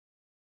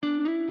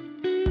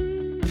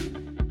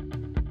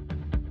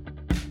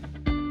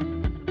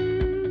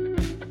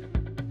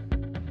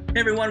Hey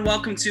everyone,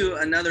 welcome to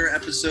another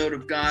episode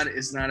of God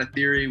is Not a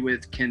Theory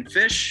with Ken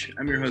Fish.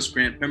 I'm your host,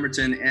 Grant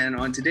Pemberton, and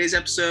on today's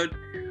episode,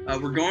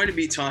 we're going to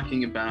be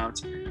talking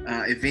about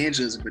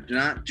evangelism, but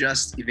not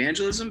just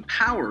evangelism,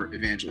 power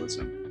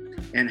evangelism,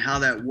 and how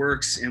that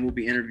works, and we'll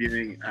be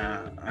interviewing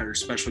our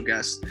special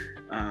guest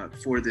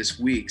for this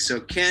week.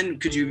 So Ken,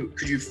 could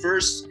you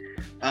first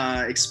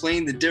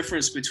explain the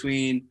difference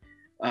between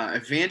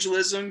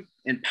evangelism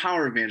and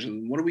power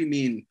evangelism? What do we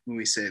mean when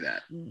we say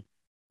that?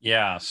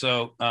 Yeah,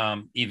 so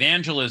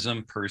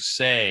evangelism per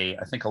se,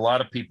 I think a lot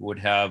of people would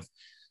have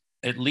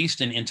at least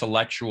an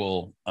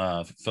intellectual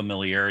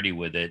familiarity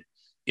with it,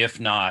 if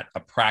not a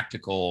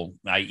practical,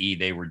 i.e.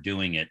 they were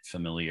doing it,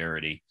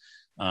 familiarity.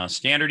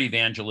 Standard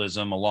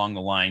evangelism along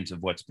the lines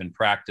of what's been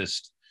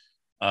practiced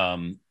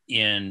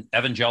in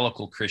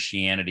evangelical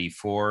Christianity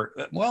for,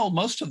 well,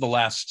 most of the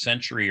last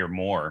century or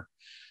more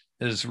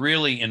has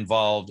really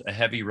involved a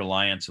heavy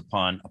reliance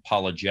upon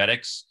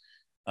apologetics,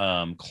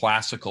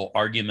 classical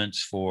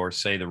arguments for,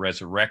 say, the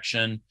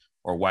resurrection,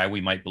 or why we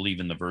might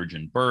believe in the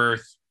virgin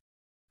birth,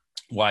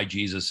 why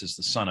Jesus is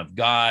the Son of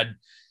God,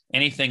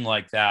 anything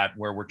like that,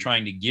 where we're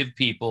trying to give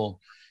people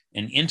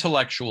an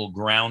intellectual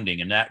grounding.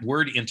 And that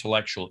word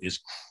intellectual is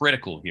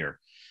critical here.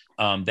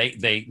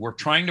 We're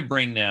trying to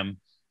bring them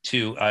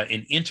to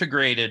an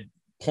integrated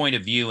point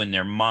of view in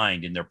their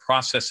mind, in their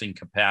processing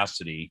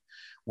capacity,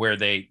 where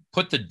they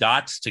put the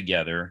dots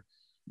together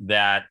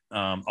that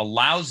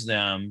allows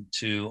them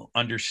to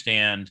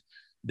understand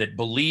that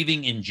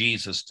believing in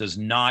Jesus does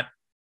not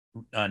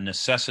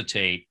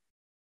necessitate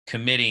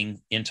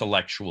committing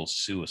intellectual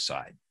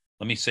suicide.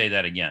 Let me say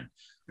that again.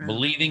 Right.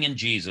 Believing in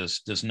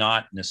Jesus does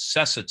not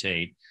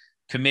necessitate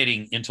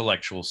committing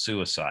intellectual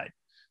suicide.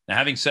 Now,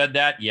 having said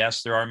that,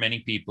 yes, there are many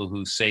people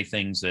who say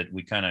things that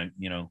we kind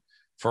of,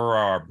 furrow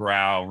our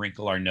brow,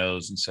 wrinkle our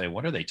nose and say,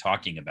 what are they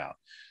talking about?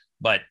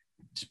 But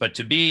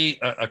to be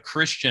a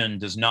Christian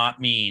does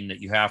not mean that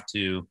you have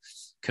to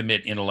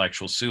commit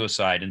intellectual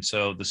suicide. And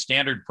so the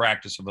standard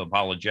practice of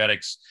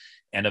apologetics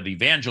and of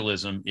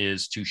evangelism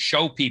is to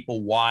show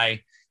people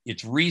why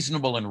it's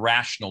reasonable and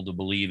rational to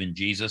believe in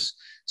Jesus.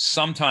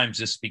 Sometimes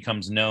this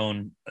becomes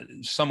known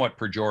somewhat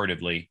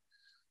pejoratively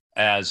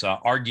as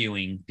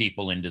arguing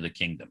people into the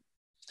kingdom.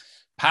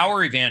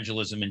 Power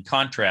evangelism, in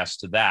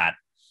contrast to that,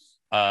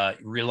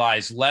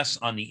 relies less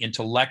on the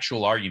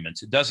intellectual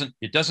arguments. It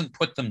doesn't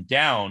put them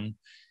down.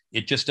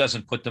 It just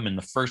doesn't put them in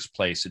the first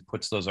place. It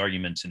puts those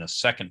arguments in a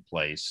second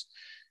place.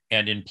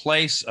 And in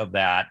place of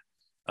that,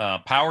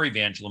 power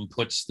evangelism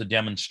puts the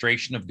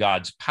demonstration of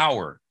God's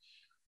power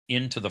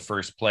into the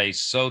first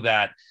place, so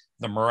that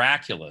the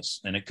miraculous,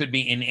 and it could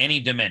be in any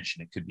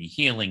dimension, it could be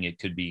healing, it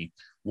could be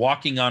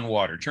walking on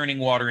water, turning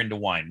water into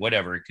wine,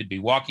 whatever. It could be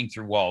walking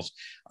through walls,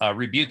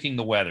 rebuking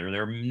the weather.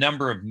 There are a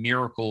number of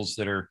miracles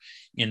that are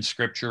in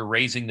Scripture,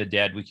 raising the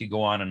dead. We could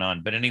go on and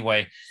on. But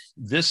anyway,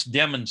 this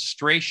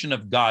demonstration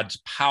of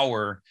God's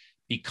power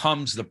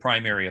becomes the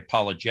primary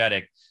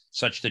apologetic,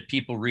 such that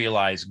people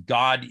realize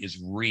God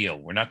is real.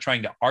 We're not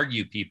trying to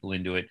argue people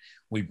into it.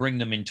 We bring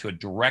them into a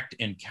direct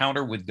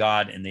encounter with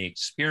God, and they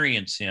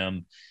experience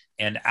Him.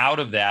 And out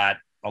of that,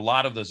 a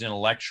lot of those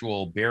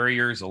intellectual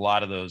barriers, a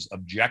lot of those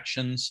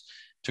objections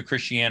to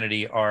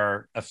Christianity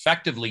are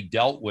effectively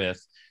dealt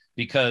with,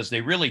 because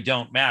they really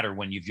don't matter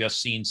when you've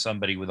just seen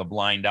somebody with a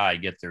blind eye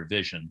get their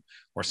vision,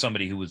 or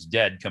somebody who was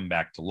dead come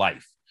back to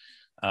life.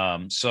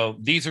 So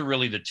these are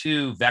really the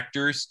two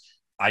vectors.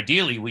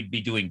 Ideally, we'd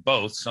be doing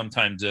both,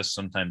 sometimes this,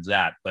 sometimes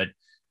that, but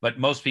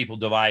most people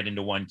divide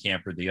into one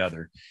camp or the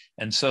other.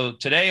 And so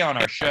today on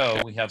our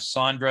show, we have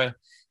Sandra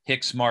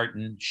Hicks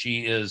Martin.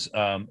 She is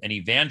an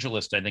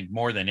evangelist, I think,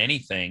 more than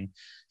anything.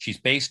 She's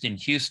based in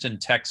Houston,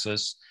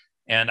 Texas,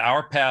 and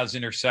our paths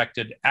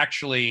intersected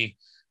actually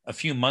a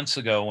few months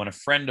ago when a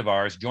friend of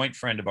ours, joint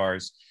friend of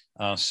ours,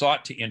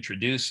 sought to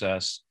introduce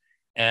us.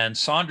 And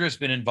Sandra's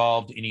been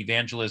involved in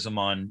evangelism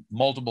on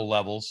multiple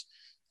levels,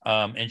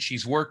 and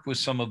she's worked with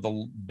some of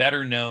the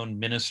better known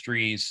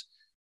ministries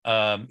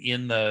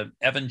in the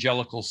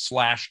evangelical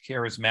 /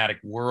 charismatic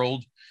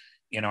world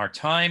in our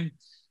time.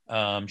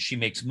 She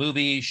makes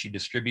movies, she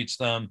distributes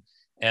them.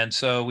 And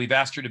so we've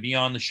asked her to be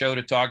on the show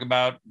to talk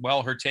about,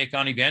 well, her take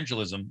on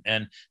evangelism,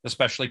 and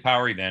especially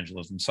power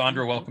evangelism.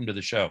 Sandra, welcome to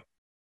the show.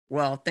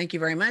 Well, thank you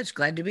very much.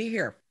 Glad to be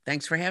here.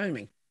 Thanks for having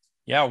me.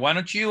 Yeah, why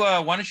don't you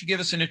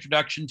give us an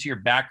introduction to your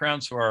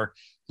background, so our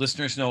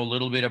listeners know a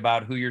little bit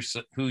about who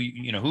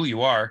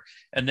you are,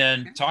 and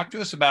then talk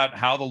to us about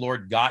how the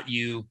Lord got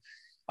you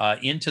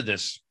into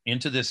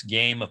this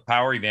game of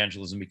power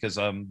evangelism, because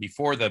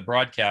before the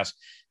broadcast,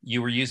 you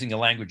were using the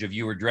language of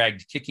you were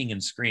dragged kicking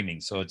and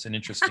screaming. So it's an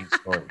interesting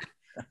story.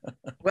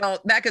 Well,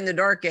 back in the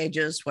dark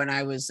ages, when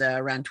I was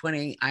around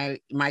 20,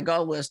 my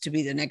goal was to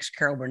be the next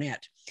Carol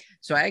Burnett.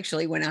 So I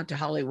actually went out to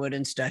Hollywood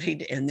and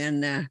studied, and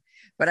then,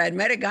 but I'd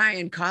met a guy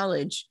in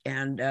college,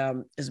 and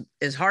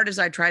as hard as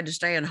I tried to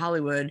stay in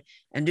Hollywood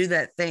and do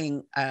that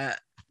thing,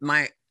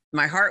 my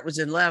heart was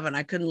in love, and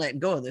I couldn't let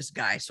go of this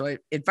guy. So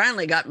it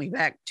finally got me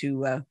back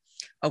to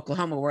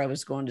Oklahoma, where I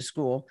was going to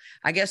school.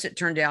 I guess it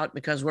turned out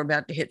because we're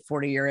about to hit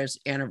 40 years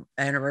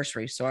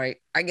anniversary. So I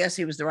guess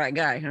he was the right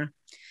guy, huh?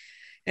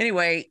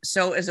 Anyway,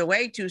 so as a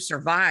way to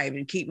survive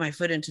and keep my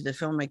foot into the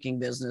filmmaking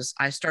business,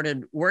 I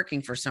started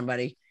working for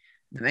somebody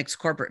that makes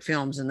corporate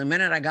films. And the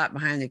minute I got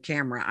behind the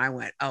camera, I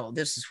went, oh,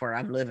 this is where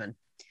I'm living.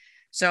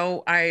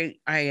 So I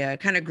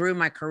kind of grew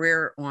my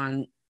career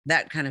on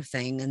that kind of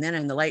thing. And then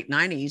in the late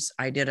 90s,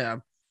 I did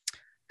a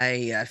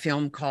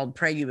film called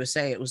Pray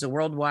USA. It was a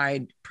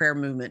worldwide prayer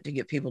movement to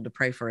get people to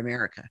pray for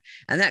America.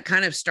 And that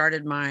kind of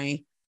started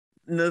my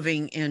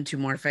moving into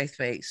more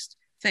faith-based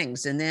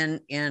things. And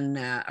then in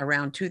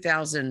around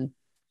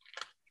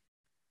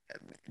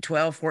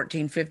 2012,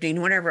 14,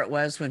 15, whenever it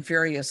was, when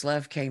Furious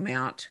Love came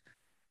out,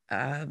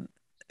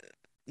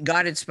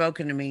 God had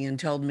spoken to me and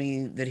told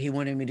me that he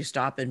wanted me to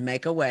stop and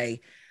make a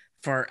way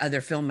for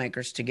other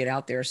filmmakers to get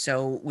out there.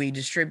 So we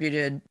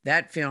distributed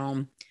that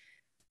film.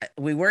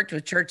 We worked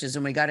with churches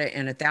and we got it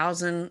in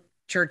 1,000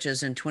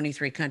 churches in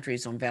 23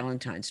 countries on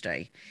Valentine's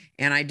Day.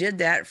 And I did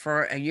that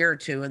for a year or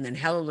two. And then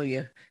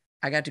hallelujah,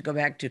 I got to go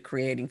back to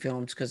creating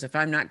films, because if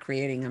I'm not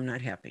creating, I'm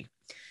not happy.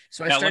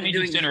 So now, let me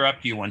just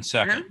interrupt you 1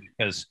 second,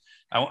 because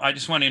I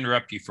just want to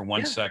interrupt you for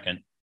one second.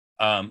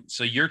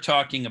 So you're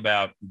talking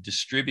about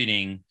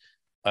distributing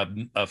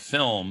a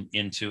film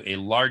into a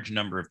large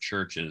number of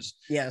churches.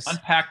 Yes.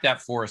 Unpack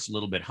that for us a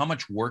little bit. How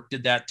much work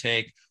did that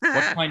take?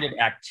 What kind of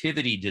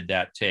activity did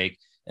that take?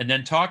 And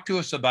then talk to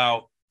us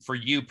about, for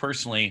you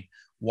personally,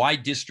 why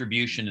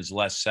distribution is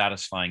less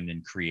satisfying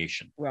than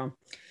creation. Well,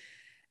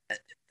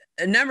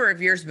 a number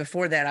of years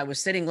before that, I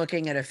was sitting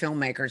looking at a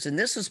filmmakers, and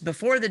this was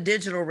before the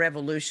digital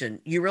revolution.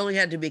 You really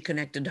had to be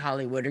connected to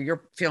Hollywood, or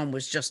your film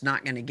was just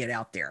not going to get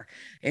out there.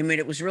 I mean,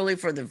 it was really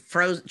for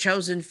the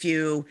chosen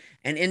few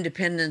and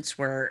independents,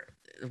 where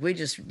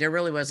there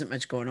really wasn't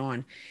much going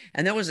on.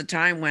 And there was a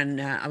time when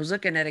I was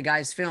looking at a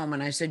guy's film,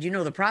 and I said,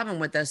 the problem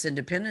with us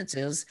independents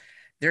is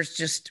there's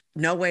just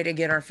no way to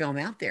get our film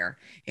out there.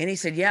 And he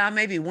said, yeah,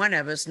 maybe one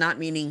of us, not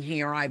meaning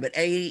he or I, but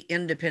a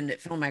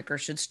independent filmmaker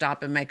should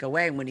stop and make a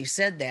way. And when he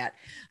said that,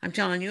 I'm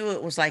telling you,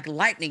 it was like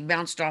lightning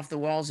bounced off the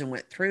walls and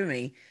went through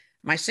me.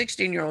 My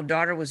 16-year-old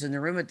daughter was in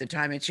the room at the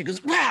time, and she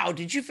goes, wow,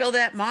 did you feel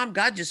that, Mom?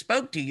 God just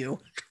spoke to you.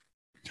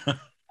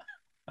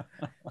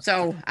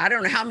 So I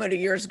don't know how many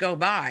years go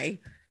by,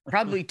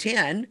 probably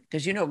 10,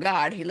 because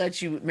God, he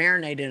lets you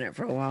marinate in it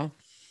for a while.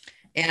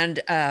 And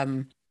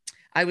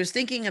I was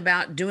thinking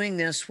about doing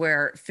this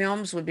where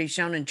films would be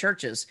shown in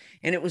churches.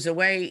 And it was a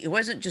way, it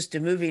wasn't just a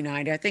movie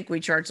night. I think we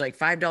charged like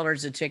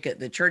 $5 a ticket.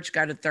 The church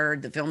got a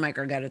third, the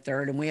filmmaker got a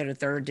third, and we had a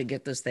third to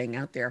get this thing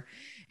out there.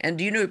 And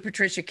do you know who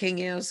Patricia King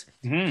is?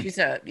 Mm-hmm. She's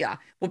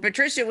well,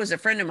 Patricia was a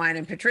friend of mine,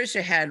 and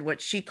Patricia had what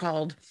she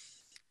called,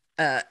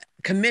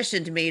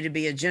 commissioned me to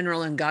be a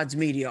general in God's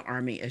media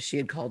army, as she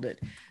had called it.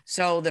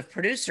 So the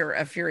producer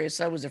of Furious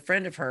Love was a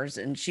friend of hers.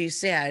 And she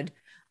said,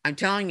 I'm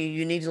telling you,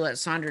 you need to let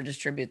Sandra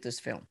distribute this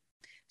film.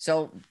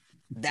 So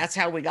that's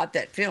how we got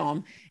that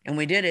film, and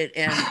we did it.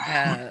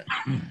 And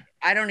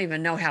I don't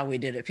even know how we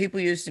did it. People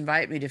used to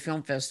invite me to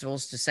film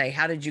festivals to say,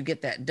 how did you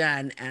get that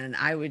done? And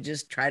I would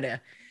just try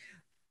to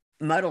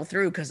muddle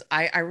through, because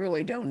I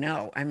really don't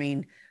know. I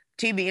mean,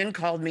 TBN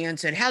called me and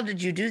said, how did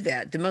you do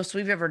that? The most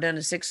we've ever done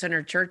is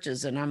 600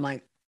 churches. And I'm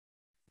like,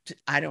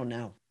 I don't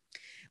know.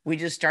 We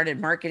just started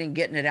marketing,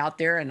 getting it out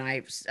there. And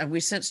we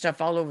sent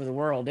stuff all over the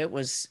world. It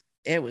was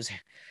a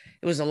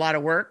lot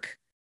of work.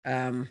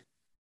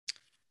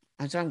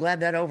 So I'm glad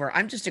that's over.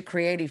 I'm just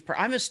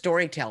I'm a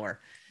storyteller.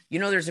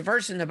 There's a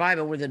verse in the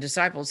Bible where the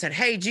disciples said,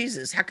 hey,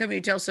 Jesus, how come you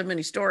tell so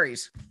many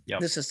stories? Yep.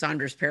 This is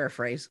Sandra's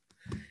paraphrase.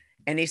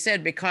 And he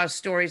said, because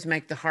stories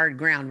make the hard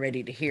ground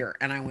ready to hear.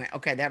 And I went,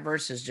 okay, that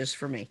verse is just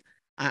for me.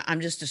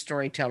 I'm just a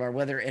storyteller,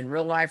 whether in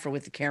real life or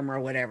with the camera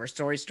or whatever.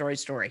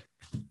 Story.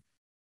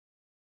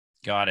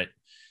 Got it.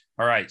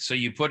 All right. So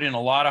you put in a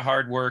lot of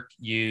hard work.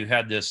 You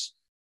had this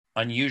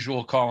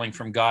unusual calling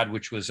from God,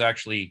 which was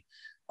actually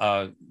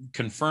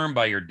confirmed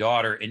by your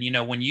daughter. And,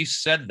 when you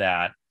said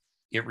that,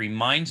 it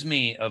reminds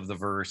me of the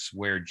verse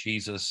where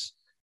Jesus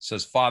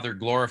says, Father,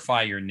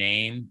 glorify your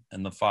name.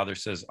 And the Father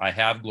says, I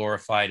have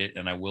glorified it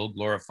and I will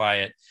glorify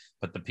it.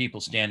 But the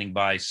people standing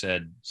by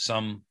said,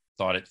 some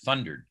thought it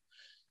thundered.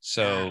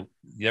 So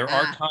there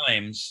are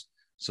times,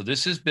 so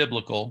this is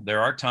biblical.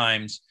 There are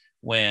times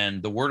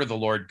when the word of the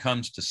Lord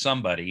comes to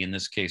somebody, in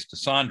this case to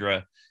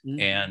Sandra,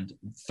 and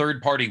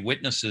third-party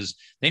witnesses,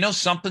 they know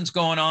something's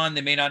going on. They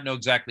may not know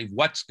exactly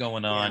what's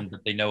going on, but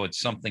they know it's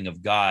something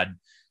of God.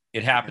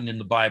 It happened in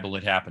the Bible.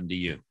 It happened to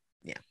you.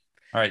 Yeah.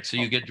 All right. So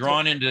you get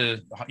drawn into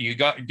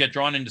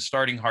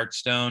starting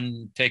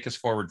Heartstone. Take us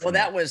forward. Well,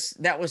 that was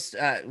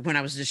when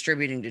I was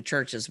distributing to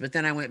churches, but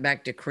then I went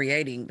back to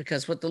creating,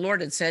 because what the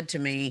Lord had said to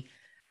me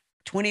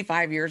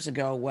 25 years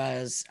ago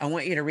was, I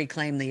want you to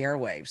reclaim the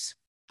airwaves.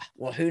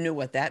 Well, who knew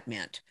what that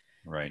meant?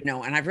 Right.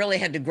 And I've really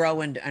had to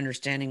grow into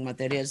understanding what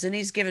that is. And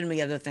he's given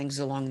me other things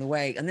along the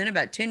way. And then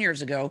about 10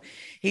 years ago,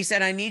 he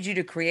said, I need you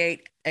to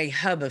create a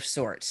hub of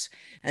sorts.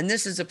 And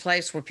this is a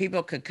place where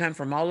people could come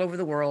from all over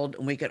the world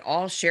and we could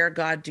all share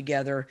God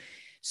together.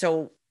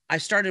 So I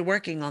started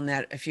working on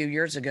that a few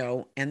years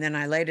ago, and then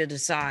I laid it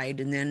aside.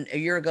 And then a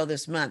year ago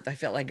this month, I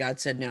felt like God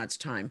said, now it's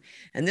time.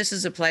 And this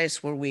is a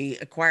place where we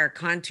acquire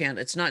content.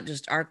 It's not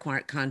just our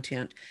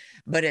content,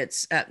 but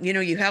it's,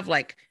 you have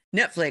like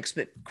Netflix,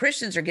 but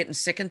Christians are getting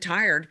sick and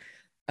tired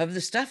of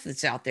the stuff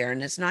that's out there,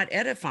 and it's not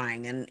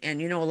edifying. And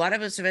a lot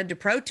of us have had to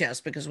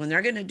protest because when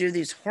they're going to do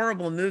these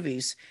horrible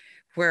movies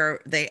where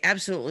they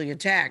absolutely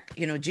attack,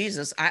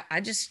 Jesus, I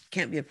just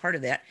can't be a part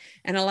of that.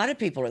 And a lot of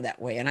people are that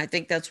way. And I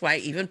think that's why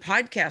even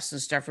podcasts and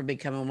stuff are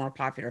becoming more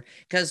popular,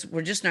 because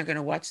we're just not going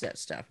to watch that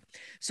stuff.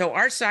 So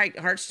our site,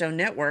 Heartstone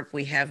Network,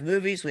 we have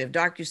movies, we have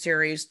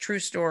docuseries, true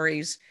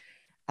stories,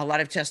 a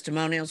lot of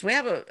testimonials. We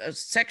have a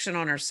section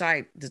on our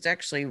site that's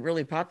actually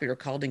really popular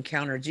called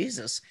Encounter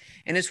Jesus.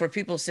 And it's where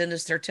people send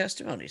us their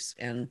testimonies.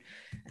 And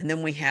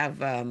then we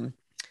have,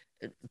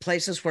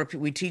 places where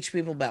we teach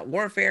people about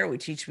warfare, we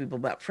teach people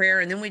about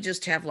prayer, and then we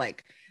just have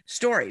like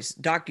stories,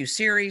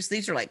 docu-series.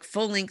 These are like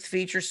full-length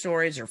feature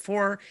stories or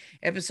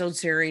 4-episode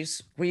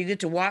series where you get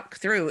to walk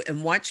through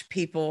and watch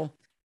people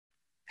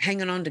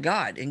hanging on to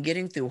God and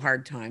getting through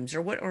hard times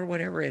or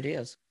whatever it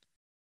is.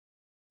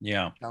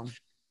 Yeah.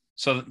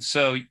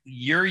 So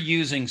you're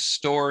using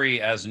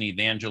story as an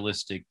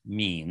evangelistic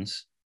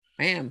means.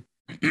 I am.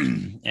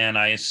 And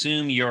I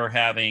assume you're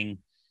having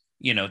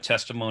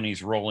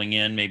testimonies rolling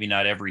in, maybe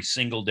not every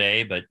single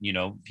day, but,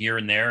 here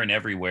and there and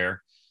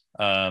everywhere.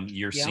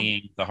 You're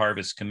seeing the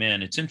harvest come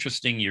in. It's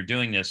interesting you're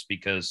doing this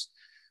because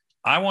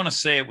I want to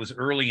say it was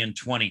early in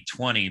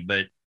 2020,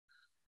 but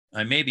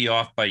I may be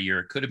off by a year.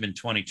 It could have been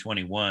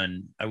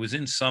 2021. I was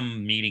in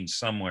some meeting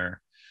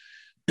somewhere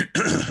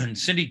and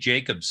Cindy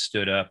Jacobs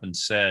stood up and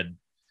said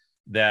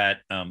that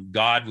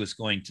God was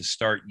going to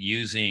start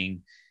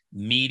using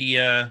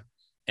media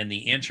and the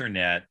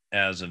internet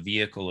as a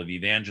vehicle of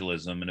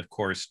evangelism. And of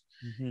course,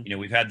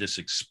 we've had this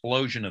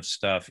explosion of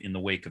stuff in the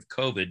wake of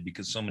COVID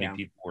because so many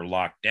people were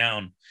locked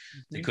down.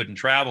 They couldn't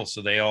travel.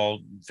 So they all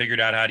figured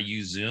out how to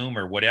use Zoom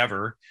or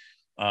whatever.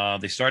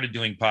 They started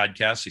doing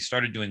podcasts. They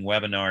started doing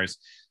webinars.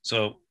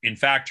 So in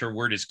fact, her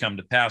word has come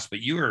to pass, but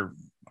you were,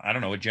 I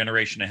don't know, a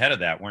generation ahead of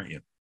that, weren't you?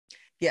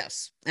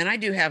 Yes. And I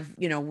do have,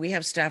 we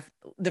have stuff.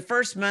 The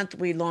first month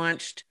we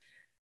launched,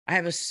 I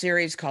have a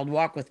series called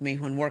Walk With Me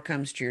When War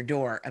Comes to Your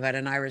Door about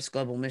an Irish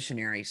global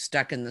missionary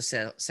stuck in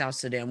the South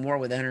Sudan war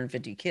with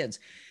 150 kids.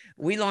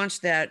 We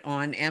launched that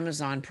on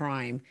Amazon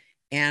Prime,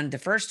 and the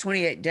first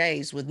 28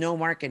 days with no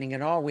marketing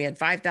at all, we had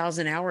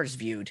 5,000 hours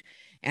viewed.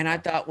 And I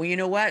thought, well, you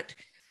know what?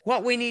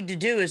 What we need to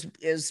do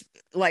is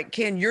like,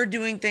 Ken, you're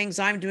doing things,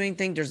 I'm doing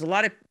things. There's a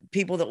lot of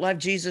people that love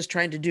Jesus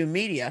trying to do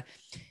media.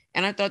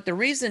 And I thought the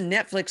reason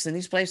Netflix and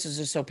these places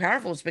are so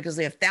powerful is because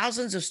they have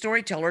thousands of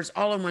storytellers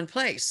all in one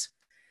place.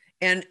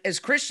 And as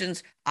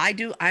Christians, I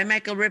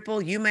make a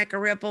ripple, you make a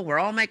ripple, we're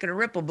all making a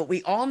ripple, but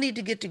we all need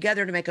to get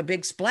together to make a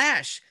big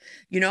splash.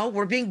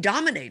 We're being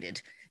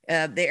dominated.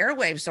 The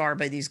airwaves are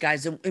by these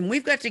guys, and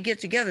we've got to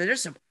get together.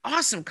 There's some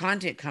awesome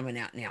content coming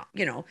out now,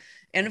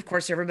 and of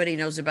course, everybody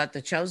knows about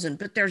The Chosen,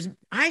 but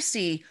I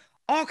see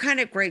all kind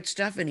of great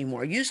stuff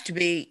anymore. Used to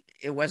be,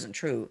 it wasn't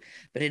true,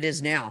 but it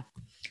is now.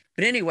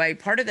 But anyway,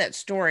 part of that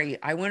story,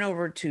 I went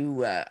over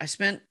to, I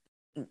spent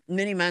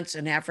many months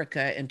in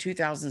Africa in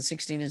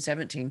 2016 and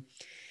 17.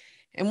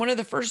 And one of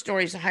the first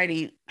stories,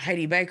 Heidi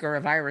Baker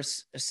of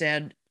Iris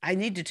said, I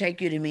need to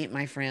take you to meet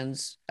my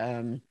friends,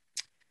 Jose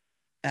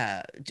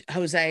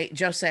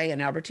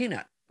and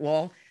Albertina.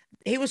 Well,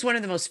 he was one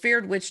of the most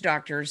feared witch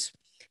doctors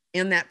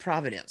in that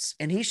Providence.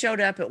 And he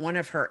showed up at one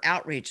of her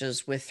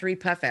outreaches with 3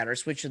 puff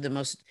adders, which are the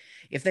most,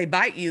 if they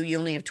bite you, you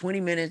only have 20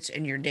 minutes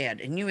and you're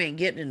dead. And you ain't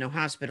getting in no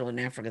hospital in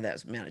Africa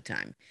that amount of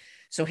time.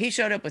 So he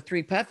showed up with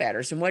 3 puff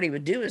adders. And what he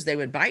would do is they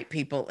would bite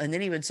people. And then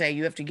he would say,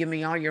 you have to give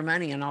me all your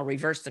money and I'll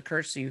reverse the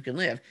curse so you can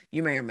live.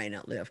 You may or may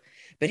not live.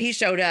 But he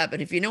showed up.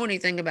 And if you know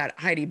anything about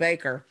Heidi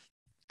Baker,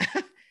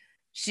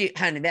 she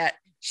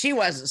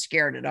wasn't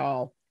scared at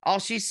all. All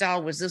she saw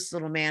was this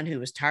little man who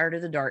was tired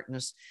of the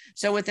darkness.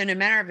 So within a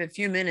matter of a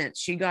few minutes,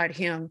 she got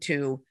him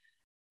to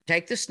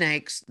take the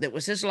snakes that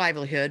was his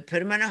livelihood, put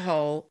them in a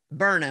hole,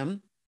 burn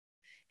them,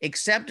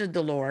 accepted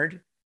the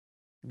Lord,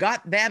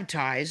 got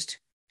baptized,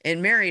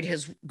 and married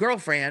his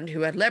girlfriend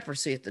who had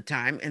leprosy at the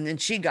time. And then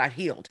she got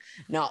healed.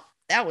 Now,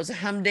 that was a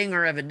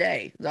humdinger of a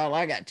day. That's all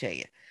I got to tell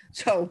you.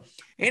 So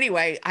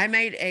anyway, I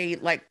made a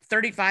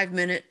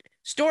 35-minute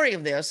story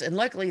of this. And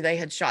luckily they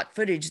had shot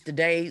footage the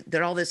day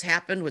that all this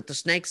happened with the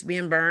snakes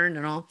being burned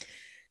and all.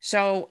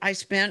 So I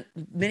spent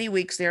many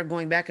weeks there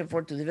going back and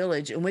forth to the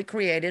village, and we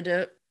created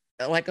a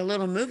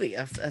little movie,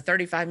 a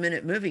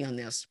 35-minute movie on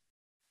this.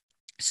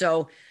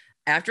 So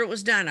after it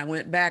was done, I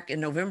went back in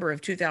November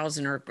of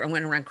 2000, or I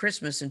went around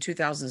Christmas in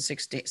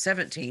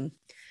 2017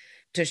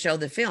 to show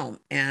the film.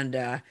 And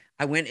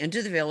I went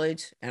into the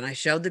village and I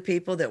showed the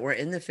people that were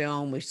in the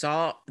film.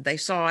 They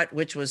saw it,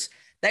 which was,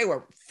 they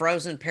were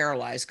frozen,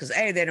 paralyzed, because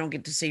A, they don't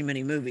get to see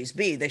many movies.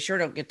 B, they sure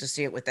don't get to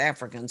see it with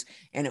Africans,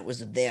 and it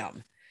was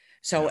them.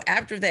 So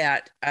after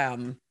that,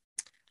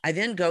 I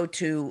then go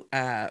to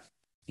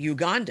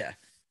Uganda,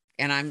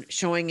 and I'm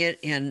showing it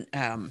in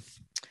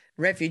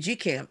refugee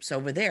camps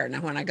over there.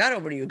 Now, when I got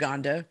over to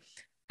Uganda,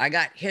 I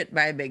got hit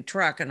by a big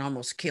truck and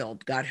almost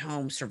killed, got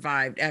home,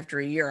 survived. After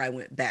a year, I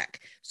went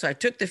back. So I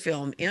took the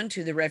film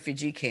into the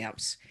refugee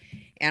camps.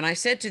 And I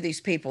said to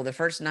these people the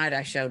first night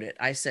I showed it,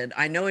 I said,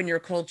 I know in your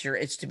culture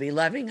it's to be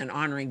loving and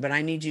honoring, but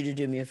I need you to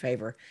do me a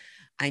favor.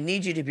 I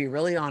need you to be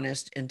really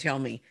honest and tell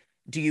me,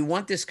 do you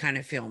want this kind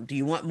of film? Do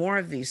you want more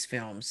of these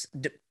films?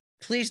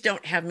 Please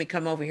don't have me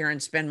come over here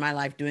and spend my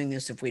life doing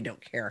this if we don't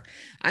care.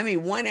 I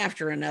mean, one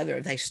after another,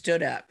 they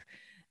stood up.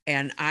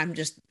 And I'm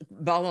just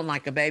bawling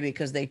like a baby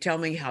because they tell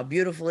me how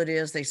beautiful it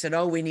is. They said,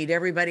 oh, we need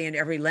everybody in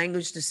every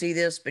language to see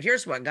this. But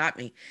here's what got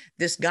me.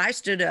 This guy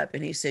stood up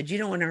and he said, you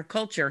know, in our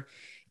culture,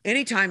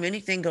 anytime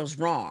anything goes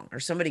wrong or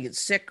somebody gets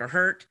sick or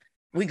hurt,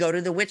 we go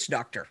to the witch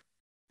doctor.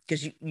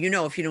 Because you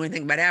know, if you know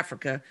anything about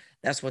Africa,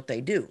 that's what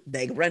they do.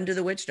 They run to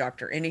the witch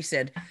doctor. And he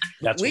said,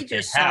 we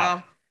just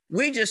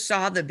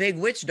saw the big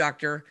witch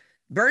doctor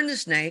burn the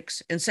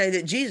snakes and say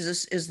that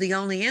Jesus is the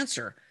only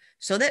answer.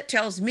 So that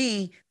tells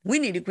me we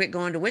need to quit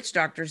going to witch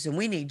doctors and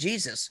we need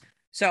Jesus.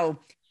 So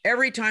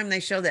every time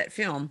they show that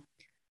film,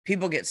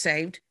 people get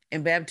saved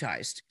and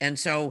baptized. And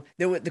so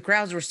the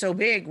crowds were so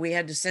big, we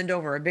had to send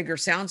over a bigger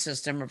sound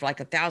system of like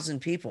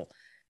 1,000 people.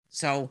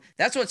 So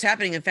that's what's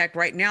happening. In fact,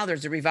 right now,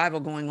 there's a revival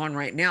going on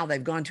right now.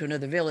 They've gone to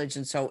another village.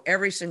 And so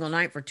every single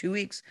night for 2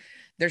 weeks,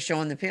 they're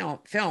showing the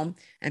film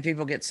and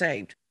people get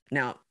saved.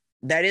 Now,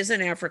 that is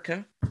in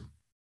Africa.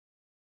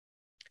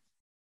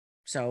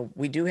 So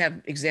we do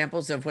have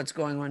examples of what's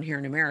going on here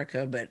in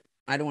America, but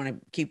I don't want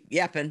to keep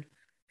yapping.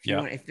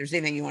 If there's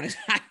anything you want to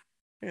say,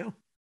 you know.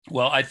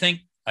 Well, I think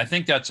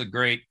that's a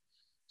great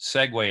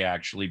segue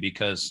actually,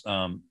 because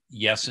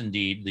yes,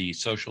 indeed, the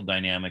social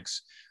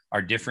dynamics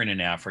are different in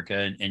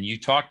Africa. And you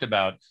talked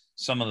about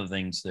some of the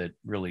things that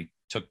really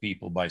took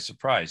people by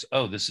surprise.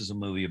 Oh, this is a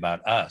movie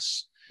about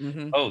us.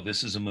 Mm-hmm. Oh,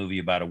 this is a movie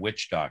about a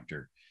witch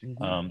doctor.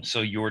 Mm-hmm.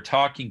 So you were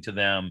talking to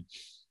them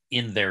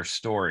in their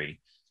story.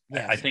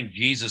 Yes. I think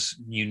Jesus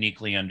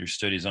uniquely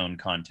understood his own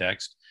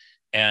context.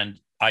 And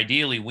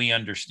ideally, we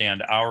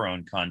understand our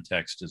own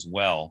context as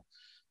well.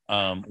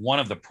 One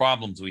of the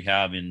problems we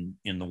have in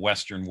the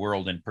Western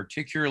world, and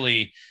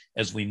particularly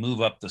as we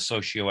move up the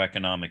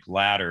socioeconomic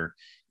ladder,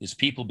 is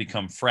people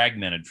become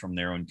fragmented from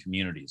their own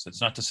communities.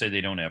 It's not to say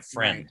they don't have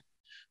friends, right,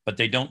 but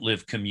they don't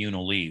live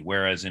communally.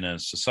 Whereas in a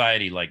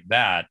society like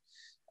that,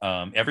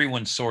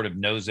 everyone sort of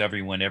knows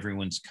everyone.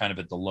 Everyone's kind of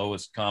at the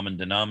lowest common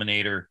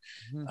denominator.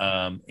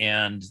 Mm-hmm.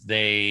 And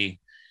they,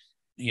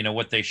 you know,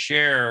 what they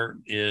share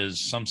is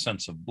some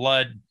sense of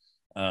blood,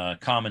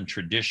 common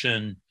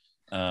tradition.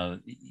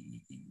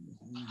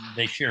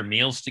 They share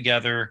meals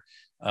together.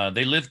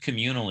 They live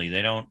communally.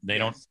 They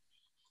don't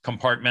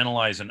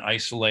compartmentalize and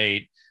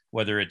isolate.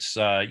 Whether it's,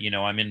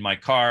 I'm in my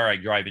car, I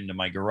drive into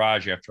my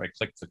garage. After I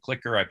click the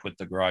clicker, I put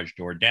the garage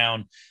door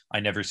down. I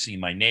never see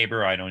my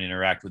neighbor. I don't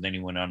interact with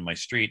anyone on my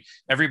street.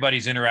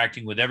 Everybody's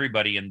interacting with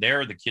everybody. And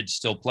there, the kids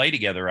still play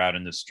together out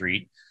in the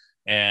street.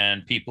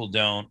 And people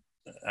don't,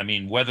 I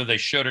mean, whether they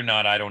should or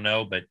not, I don't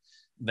know, but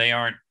they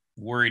aren't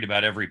worried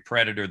about every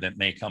predator that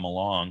may come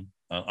along,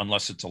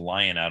 unless it's a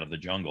lion out of the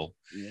jungle.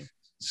 Yeah.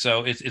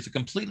 So it's a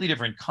completely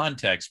different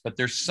context, but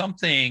there's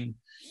something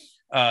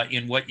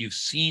in what you've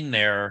seen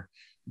there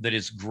that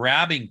is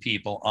grabbing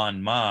people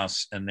en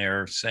masse, and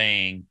they're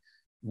saying,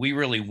 we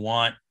really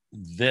want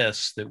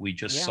this that we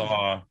just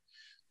saw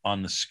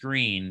on the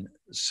screen.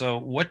 So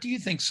what do you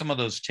think some of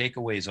those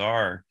takeaways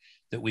are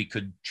that we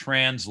could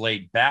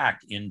translate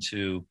back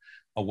into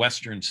a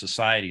Western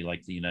society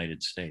like the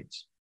United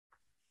States?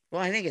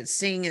 Well, I think it's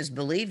seeing is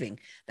believing.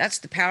 That's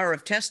the power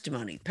of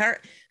testimony.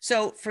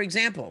 So, for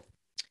example,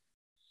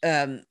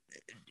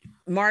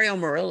 Mario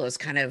Murillo is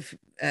kind of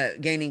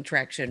gaining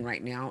traction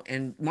right now,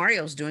 and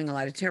Mario's doing a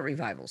lot of tent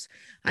revivals.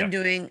 I'm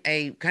doing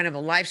a kind of a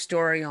life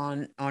story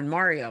on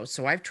Mario,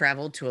 so I've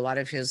traveled to a lot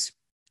of his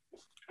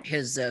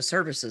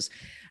services.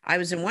 I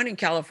was in one in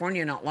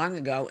California not long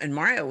ago, and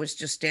Mario was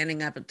just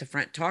standing up at the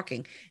front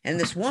talking, and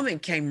this woman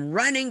came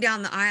running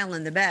down the aisle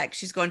in the back.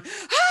 She's going,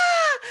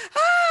 ah,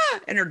 ah,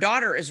 and her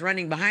daughter is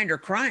running behind her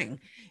crying.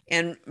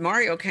 And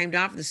Mario came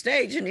down from the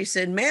stage and he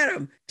said,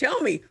 madam,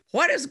 tell me,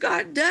 what has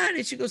God done?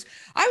 And she goes,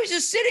 I was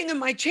just sitting in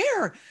my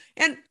chair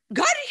and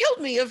God healed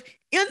me of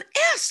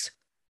MS.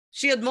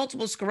 She had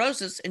multiple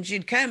sclerosis and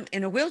she'd come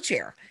in a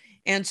wheelchair.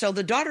 And so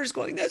the daughter's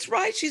going, that's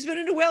right. She's been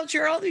in a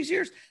wheelchair all these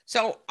years.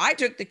 So I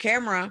took the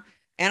camera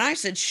and I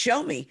said,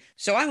 show me.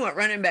 So I went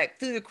running back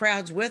through the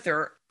crowds with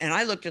her and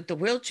I looked at the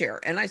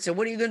wheelchair and I said,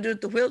 what are you going to do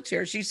with the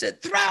wheelchair? She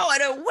said, throw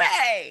it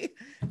away,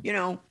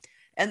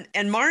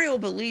 and Mario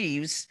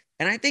believes,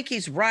 and I think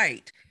he's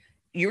right.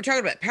 You were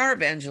talking about power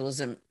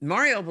evangelism.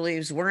 Mario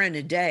believes we're in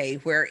a day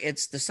where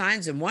it's the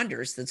signs and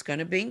wonders that's going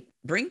to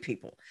bring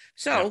people.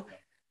 So,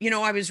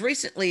 I was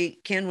recently,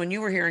 Ken, when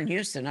you were here in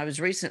Houston, I was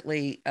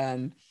recently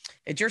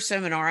at your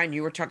seminar and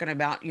you were talking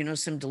about,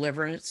 some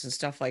deliverance and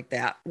stuff like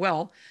that.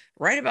 Well,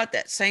 right about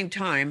that same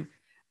time,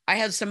 I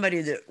had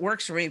somebody that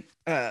works for me.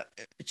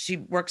 She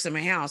works in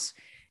my house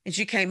and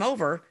she came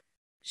over.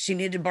 She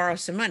needed to borrow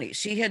some money.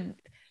 She had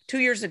 2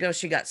 years ago,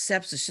 she got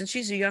sepsis, and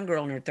she's a young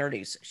girl in her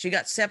 30s. She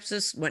got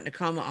sepsis, went into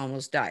coma,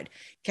 almost died,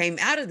 came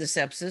out of the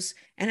sepsis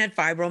and had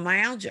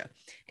fibromyalgia.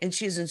 And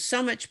she's in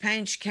so much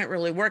pain, she can't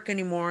really work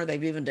anymore.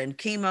 They've even done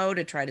chemo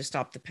to try to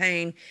stop the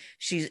pain.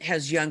 She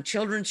has young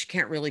children. She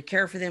can't really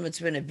care for them. It's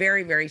been a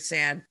very, very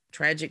sad,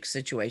 tragic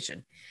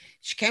situation.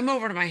 She came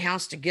over to my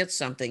house to get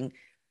something,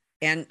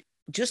 and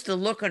just the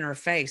look on her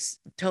face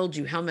told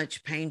you how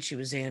much pain she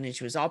was in. And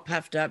she was all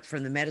puffed up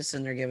from the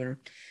medicine they're giving her.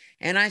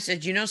 And I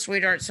said,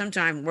 sweetheart,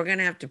 sometime we're going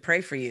to have to pray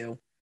for you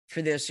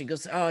for this. She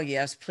goes, oh,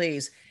 yes,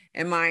 please.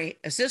 And my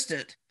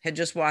assistant had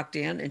just walked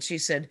in, and she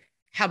said,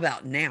 how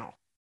about now?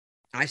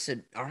 I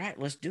said, all right,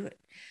 let's do it.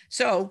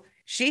 So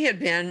she had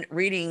been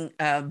reading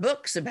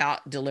books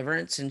about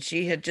deliverance, and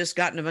she had just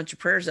gotten a bunch of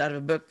prayers out of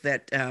a book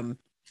that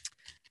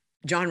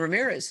John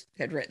Ramirez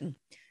had written.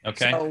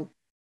 Okay. So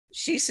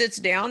she sits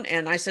down,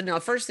 and I said, no,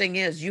 the first thing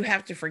is you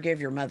have to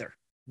forgive your mother.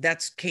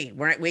 That's key.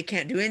 We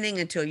can't do anything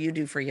until you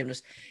do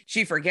forgiveness.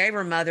 She forgave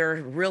her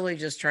mother, really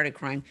just started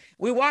crying.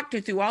 We walked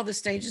her through all the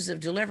stages of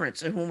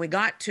deliverance. And when we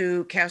got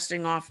to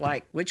casting off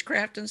like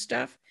witchcraft and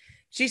stuff,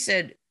 she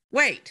said,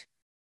 wait,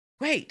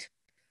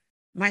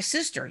 my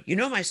sister,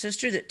 my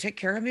sister that took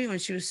care of me when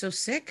she was so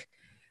sick?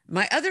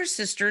 My other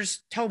sisters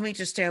told me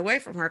to stay away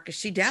from her because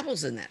she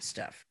dabbles in that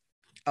stuff.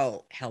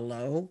 Oh,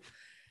 hello.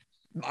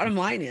 Bottom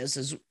line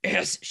is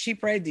she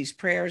prayed these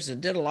prayers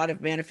and did a lot of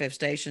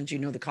manifestations,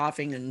 the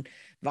coughing and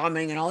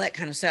vomiting and all that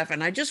kind of stuff.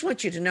 And I just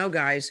want you to know,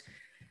 guys,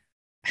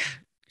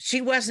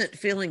 she wasn't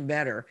feeling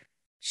better.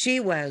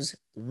 She was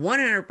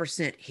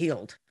 100%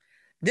 healed.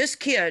 This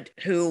kid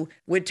who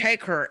would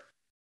take her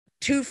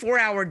 2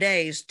 4-hour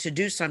days to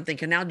do something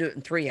can now do it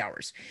in 3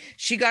 hours.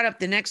 She got up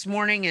the next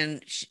morning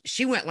and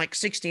she went like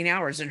 16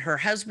 hours, and her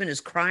husband is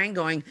crying,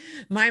 going,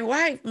 my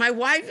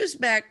wife is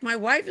back. My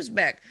wife is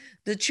back.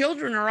 The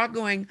children are all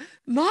going,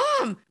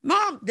 Mom,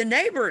 the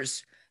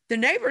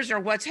neighbors are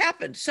what's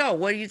happened. So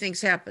what do you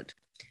think's happened?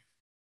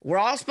 We're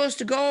all supposed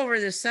to go over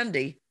this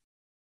Sunday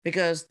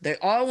because they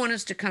all want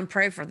us to come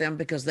pray for them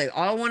because they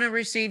all want to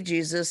receive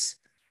Jesus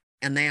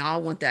and they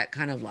all want that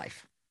kind of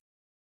life.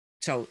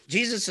 So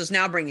Jesus is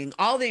now bringing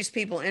all these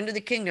people into the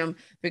kingdom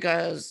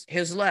because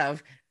his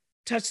love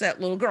touched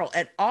that little girl.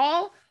 And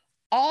all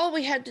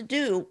we had to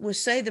do was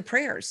say the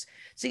prayers.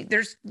 See,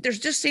 there's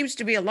just seems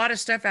to be a lot of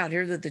stuff out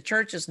here that the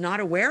church is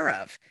not aware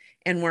of,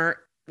 and we're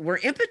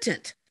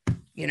impotent,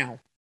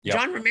 Yep.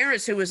 John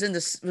Ramirez, who was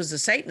a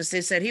Satanist,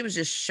 they said he was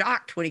just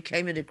shocked when he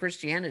came into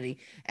Christianity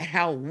at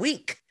how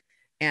weak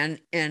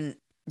and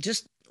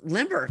just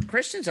limber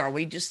Christians are.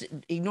 We just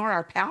ignore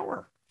our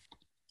power.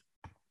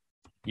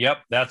 Yep,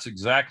 that's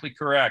exactly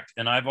correct.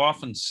 And I've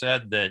often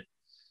said that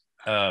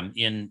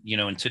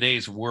in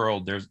today's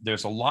world,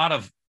 there's a lot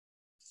of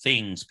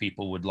things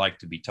people would like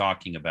to be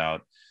talking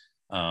about.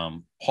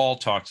 Paul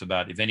talks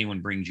about if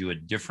anyone brings you a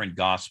different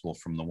gospel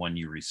from the one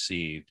you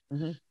received,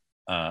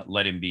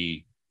 let him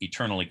be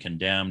eternally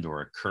condemned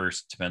or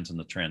accursed, depends on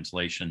the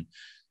translation.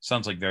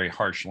 Sounds like very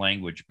harsh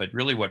language, but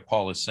really what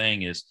Paul is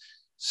saying is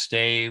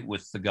stay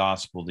with the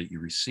gospel that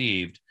you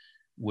received,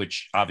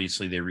 which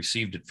obviously they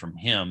received it from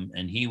him,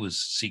 and he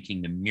was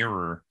seeking to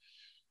mirror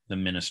the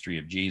ministry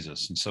of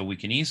Jesus. And so we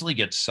can easily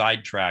get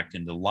sidetracked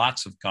into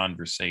lots of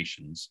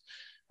conversations.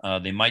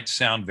 They might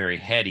sound very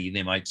heady.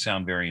 They might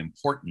sound very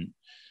important.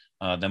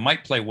 They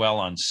might play well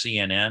on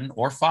CNN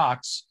or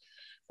Fox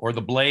or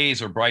The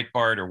Blaze or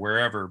Breitbart or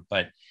wherever.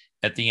 But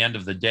at the end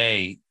of the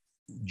day,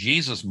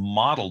 Jesus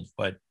modeled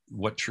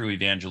what true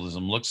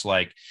evangelism looks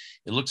like.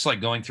 It looks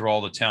like going through all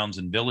the towns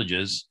and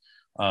villages.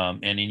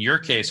 And in your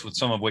case, with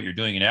some of what you're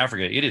doing in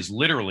Africa, it is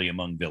literally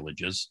among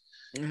villages.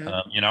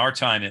 In our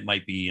time, it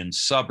might be in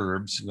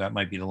suburbs. That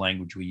might be the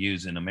language we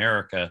use in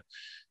America.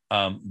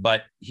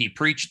 But he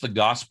preached the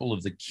gospel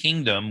of the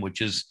kingdom, which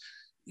is,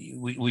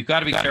 we've got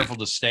to be careful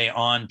to stay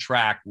on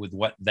track with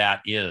what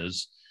that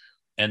is.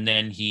 And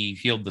then he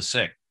healed the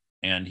sick,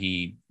 and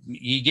he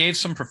gave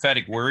some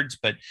prophetic words,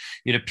 but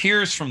it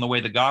appears from the way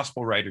the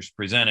gospel writers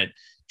present it,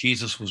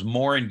 Jesus was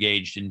more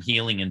engaged in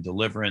healing and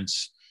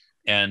deliverance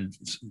and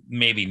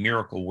maybe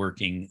miracle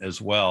working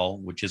as well,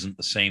 which isn't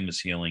the same as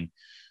healing,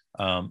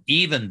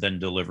 even than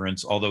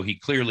deliverance,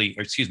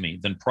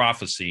 than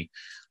prophecy,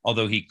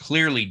 although he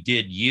clearly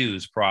did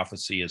use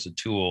prophecy as a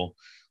tool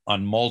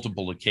on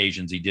multiple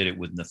occasions. He did it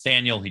with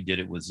Nathaniel. He did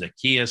it with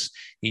Zacchaeus.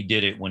 He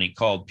did it when he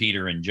called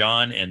Peter and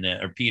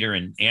Peter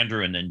and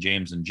Andrew, and then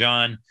James and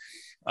John.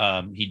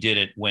 He did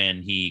it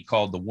when he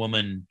called the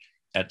woman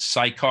at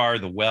Sychar,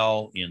 the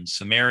well in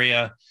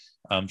Samaria.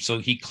 So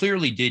he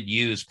clearly did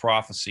use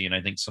prophecy, and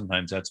I think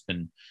sometimes that's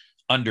been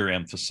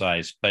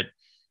underemphasized. But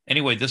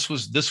anyway, this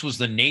was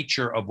the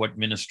nature of what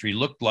ministry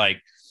looked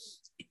like.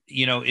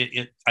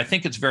 I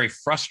think it's very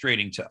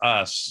frustrating to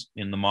us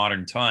in the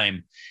modern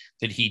time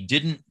that he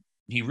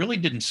really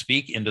didn't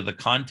speak into the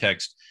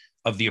context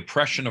of the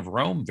oppression of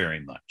Rome very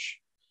much.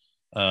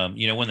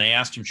 When they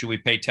asked him, should we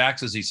pay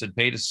taxes? He said,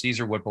 pay to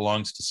Caesar what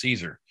belongs to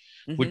Caesar,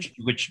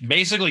 which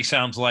basically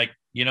sounds like,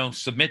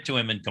 submit to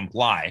him and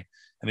comply.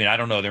 I mean, I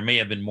don't know, there may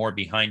have been more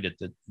behind it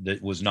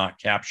that was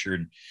not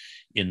captured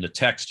in the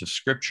text of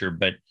scripture,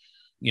 but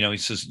he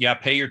says, yeah,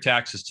 pay your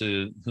taxes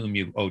to whom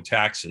you owe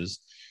taxes.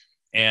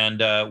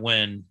 And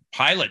when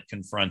Pilate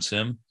confronts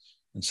him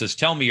and says,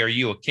 tell me, are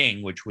you a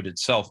king? Which would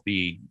itself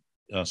be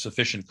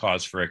sufficient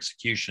cause for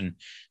execution,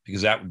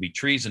 because that would be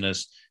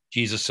treasonous.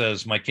 Jesus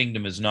says, my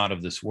kingdom is not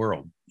of this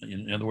world.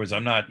 In other words,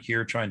 I'm not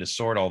here trying to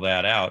sort all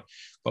that out.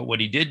 But what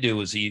he did do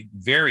is he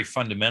very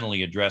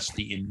fundamentally addressed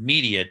the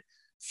immediate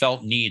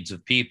felt needs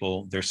of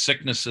people, their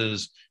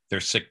sicknesses, their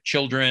sick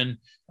children,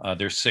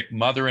 their sick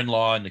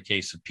mother-in-law. In the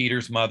case of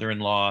Peter's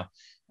mother-in-law,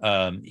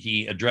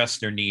 he addressed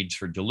their needs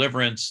for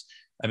deliverance.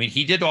 I mean,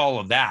 he did all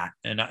of that.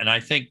 And I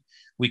think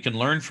we can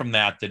learn from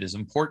that as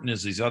important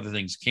as these other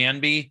things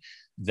can be,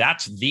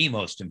 that's the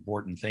most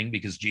important thing,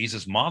 because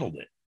Jesus modeled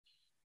it.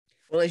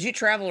 Well, as you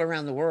travel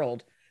around the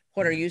world,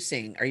 what are you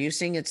seeing? Are you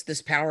seeing it's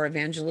this power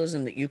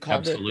evangelism that you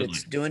called it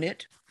that's doing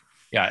it?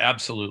 Yeah,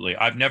 absolutely.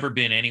 I've never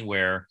been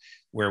anywhere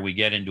where we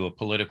get into a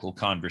political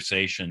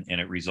conversation and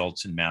it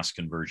results in mass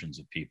conversions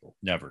of people.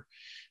 Never.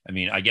 I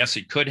mean, I guess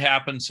it could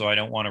happen, so I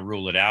don't want to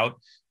rule it out,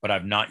 but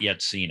I've not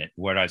yet seen it.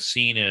 What I've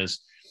seen is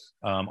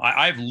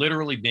I've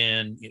literally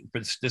been,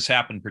 this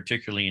happened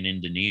particularly in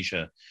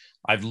Indonesia.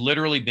 I've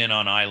literally been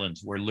on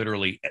islands where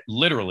literally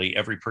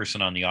every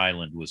person on the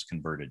island was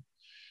converted.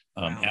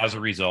 Wow. As a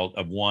result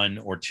of one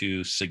or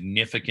two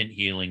significant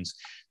healings,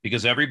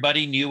 because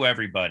everybody knew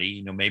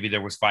everybody. Maybe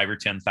there was 5,000 or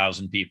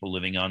 10,000 people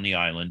living on the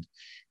island,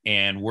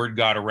 and word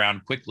got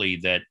around quickly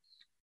that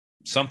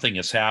something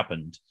has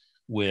happened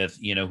with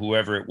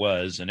whoever it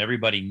was, and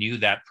everybody knew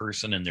that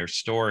person and their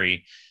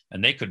story,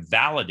 and they could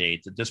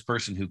validate that this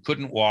person who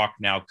couldn't walk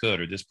now could,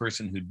 or this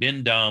person who'd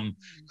been dumb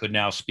could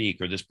now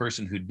speak, or this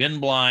person who'd been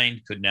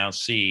blind could now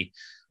see,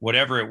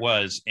 whatever it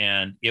was.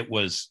 And it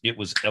was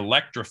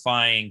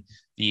electrifying.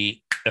 The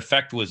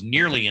effect was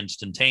nearly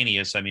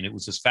instantaneous. I mean, it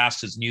was as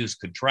fast as news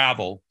could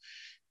travel.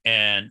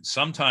 And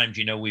sometimes,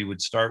 we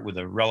would start with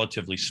a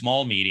relatively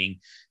small meeting,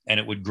 and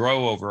it would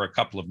grow over a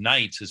couple of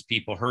nights as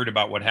people heard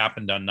about what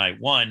happened on night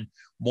one.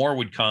 More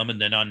would come,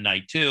 and then on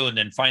night two, and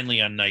then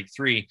finally on night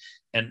three.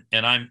 And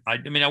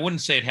I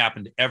wouldn't say it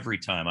happened every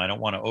time. I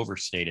don't want to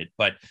overstate it,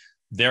 but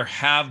there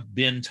have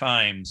been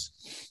times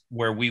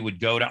where we would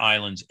go to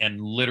islands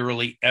and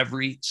literally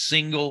every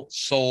single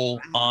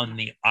soul on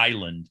the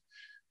island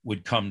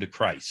would come to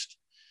Christ.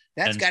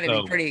 That's got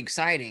to be pretty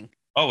exciting.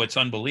 Oh, it's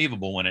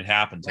unbelievable when it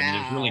happens. Wow. I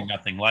mean, there's really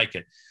nothing like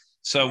it.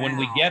 So when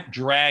we get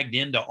dragged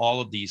into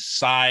all of these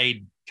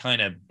side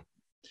kind of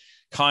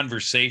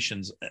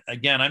conversations,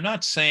 again, I'm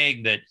not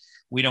saying that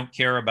we don't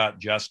care about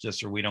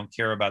justice or we don't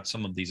care about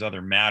some of these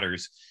other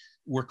matters.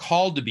 We're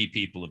called to be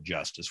people of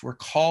justice. We're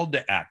called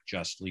to act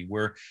justly.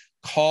 We're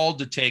called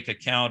to take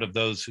account of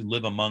those who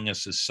live among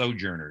us as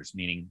sojourners,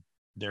 meaning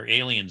they're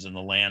aliens in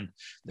the land.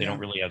 They don't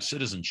really have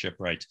citizenship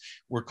rights.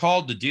 We're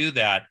called to do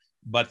that.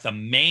 But the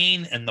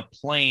main and the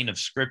plane of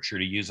Scripture,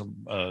 to use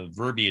a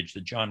verbiage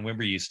that John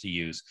Wimber used to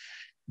use,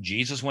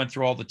 Jesus went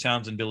through all the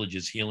towns and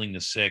villages, healing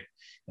the sick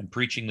and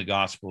preaching the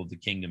gospel of the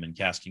kingdom and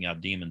casting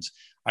out demons.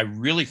 I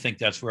really think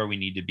that's where we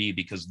need to be,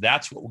 because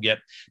that's what will get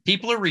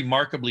people are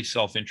remarkably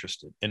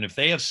self-interested. And if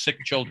they have sick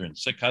children,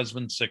 sick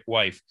husband, sick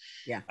wife,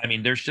 I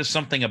mean, there's just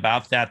something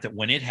about that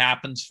when it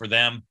happens for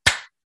them,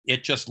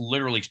 it just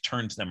literally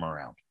turns them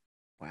around.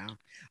 Wow.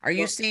 Are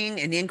you seeing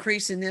an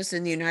increase in this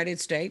in the United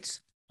States?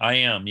 I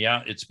am.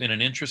 Yeah. It's been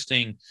an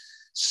interesting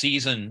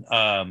season,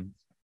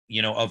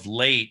 of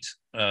late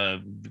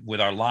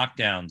with our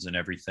lockdowns and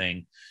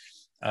everything.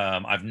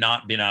 I've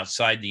not been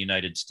outside the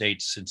United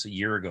States since a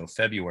year ago,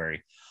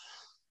 February.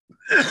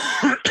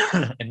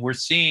 And we're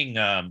seeing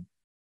a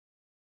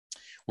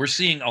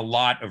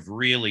lot of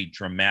really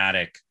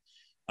dramatic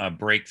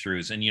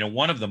breakthroughs. And,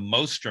 one of the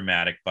most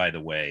dramatic, by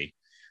the way,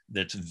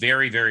 that's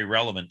very, very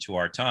relevant to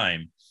our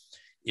time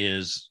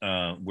is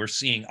we're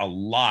seeing a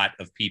lot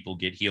of people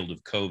get healed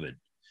of COVID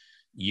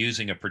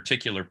using a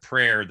particular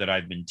prayer that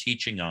I've been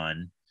teaching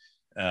on.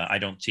 I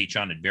don't teach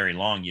on it very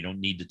long. You don't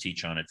need to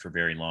teach on it for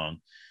very long.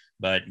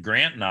 But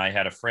Grant and I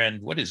had a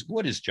friend, what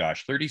is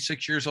Josh,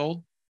 36 years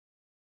old?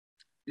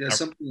 Yeah,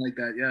 something like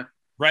that, yeah.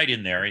 Right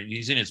in there.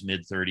 He's in his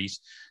mid-30s,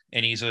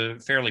 and he's a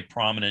fairly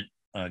prominent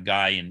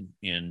guy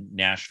in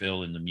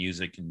Nashville in the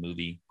music and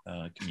movie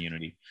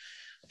community.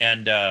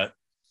 And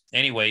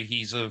anyway,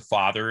 he's a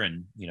father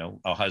and,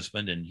 a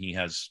husband, and he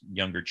has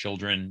younger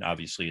children.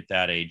 Obviously, at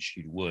that age,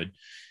 he would.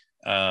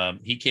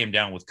 He came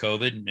down with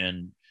COVID,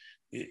 and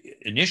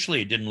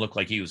initially it didn't look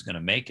like he was going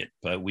to make it,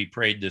 but we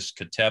prayed this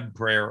Keteb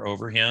prayer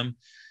over him,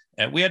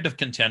 and we had to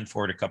contend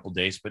for it a couple of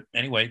days. But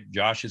anyway,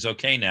 Josh is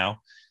okay now.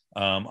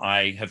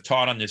 I have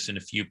taught on this in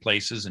a few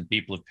places, and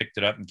people have picked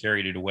it up and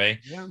carried it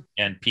away. Yeah.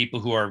 And people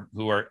who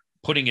are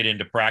putting it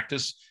into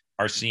practice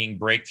are seeing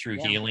breakthrough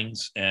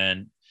healings.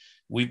 And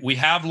we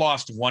have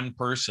lost one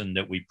person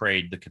that we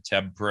prayed the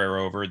Keteb prayer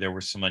over. There were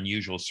some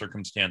unusual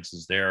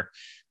circumstances there.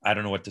 I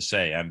don't know what to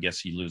say. I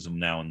guess you lose them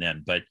now and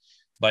then.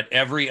 But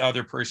every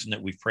other person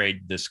that we've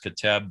prayed this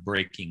Keteb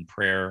breaking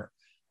prayer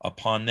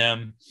upon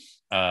them,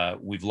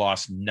 we've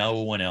lost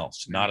no one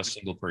else, not a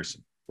single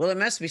person. Well, it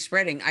must be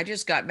spreading. I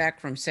just got back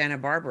from Santa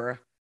Barbara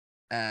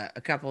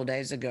a couple of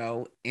days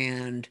ago,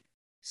 and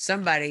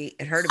somebody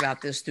had heard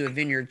about this through a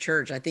Vineyard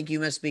church. I think you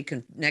must be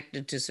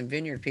connected to some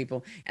Vineyard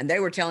people, and they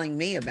were telling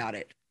me about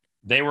it.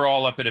 They were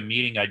all up at a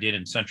meeting I did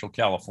in Central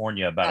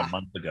California about a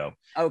month ago.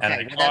 Okay, and I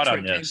well, taught that's where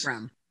on it came this.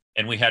 from.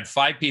 And we had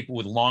 5 people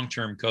with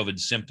long-term COVID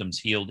symptoms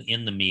healed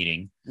in the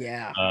meeting.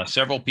 Yeah.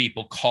 Several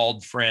people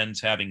called friends,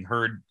 having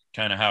heard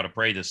kind of how to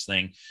pray this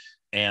thing.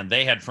 And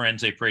they had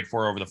friends they prayed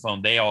for over the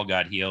phone. They all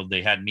got healed.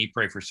 They had me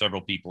pray for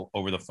several people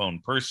over the phone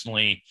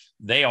personally.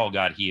 They all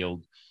got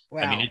healed.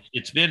 Wow. I mean,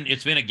 it's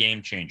been a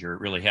game changer. It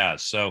really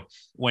has. So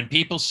when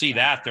people see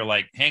that, they're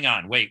like, hang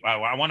on, wait,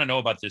 I want to know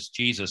about this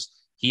Jesus.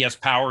 He has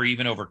power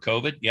even over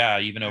COVID. Yeah,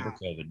 even over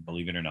COVID,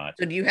 believe it or not.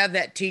 So do you have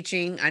that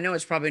teaching? I know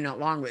it's probably not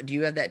long, but do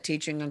you have that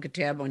teaching on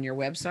Katab on your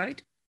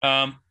website?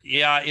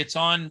 Yeah, it's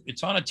on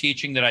a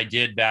teaching that I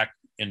did back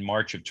in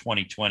March of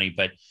 2020,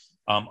 but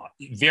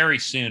very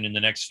soon in the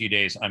next few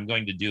days, I'm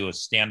going to do a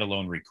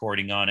standalone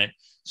recording on it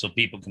so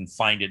people can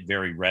find it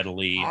very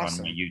readily on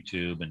my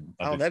YouTube and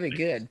other that'd things.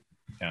 be good.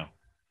 Yeah.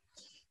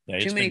 Yeah,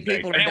 Too many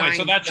people are anyway, dying.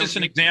 so that's just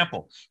an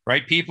example,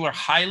 right? People are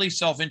highly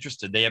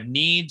self-interested. They have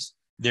needs,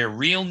 they're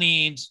real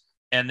needs,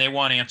 and they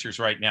want answers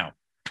right now.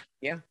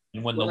 Yeah.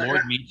 And when the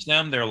Lord meets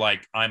them, they're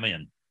like, I'm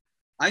in.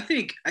 I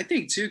think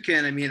too,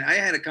 Ken. I mean, I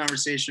had a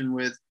conversation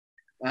with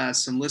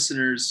some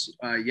listeners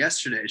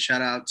yesterday.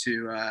 Shout out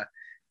to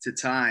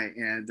Ty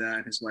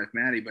and his wife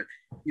Maddie. But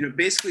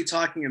basically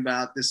talking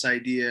about this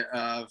idea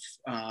of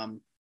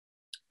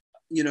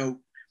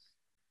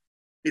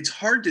it's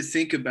hard to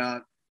think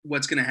about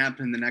what's going to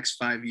happen in the next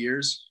 5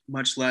 years,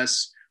 much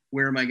less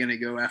where am I going to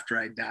go after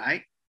I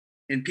die.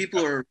 And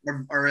people are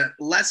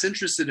less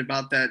interested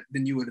about that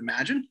than you would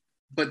imagine,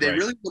 but they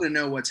really want to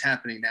know what's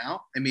happening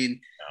now. I mean,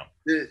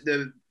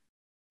 the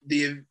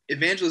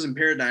evangelism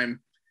paradigm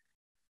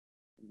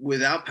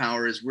without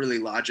power is really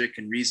logic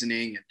and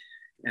reasoning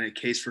and a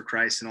case for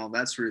Christ and all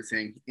that sort of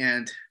thing.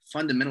 And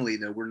fundamentally,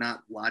 though, we're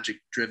not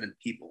logic-driven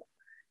people.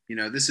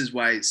 This is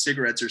why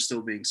cigarettes are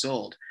still being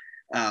sold.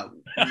 We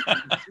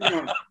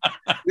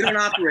don't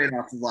operate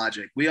off of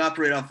logic. We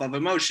operate off of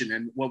emotion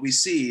and what we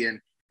see.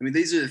 And I mean,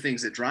 these are the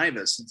things that drive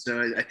us. And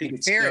so I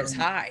think fear is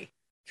high.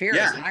 Fear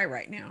is high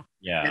right now.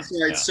 Yeah. And so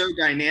it's so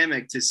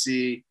dynamic to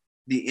see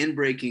the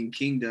inbreaking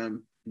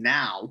kingdom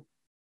now,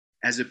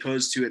 as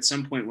opposed to at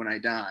some point when I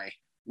die,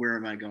 where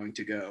am I going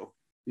to go,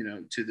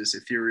 to this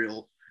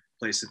ethereal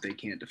place that they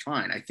can't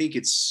define. I think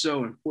it's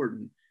so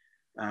important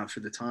for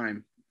the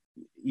time,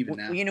 even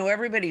now.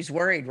 Everybody's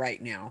worried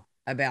right now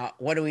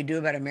about what do we do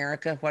about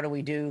America? What do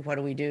we do? What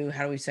do we do?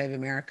 How do we save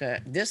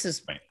America? This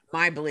is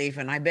my belief,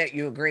 and I bet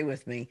you agree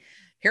with me.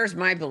 Here's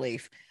my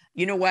belief.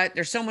 You know what?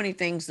 There's so many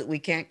things that we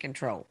can't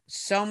control.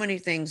 So many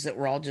things that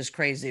we're all just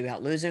crazy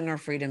about, losing our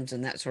freedoms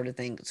and that sort of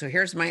thing. So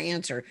here's my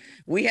answer.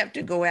 We have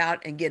to go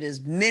out and get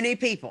as many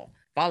people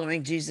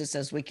following Jesus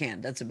as we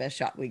can. That's the best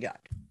shot we got.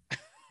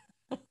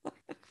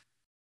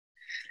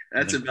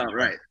 That's about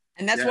right.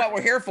 And that's what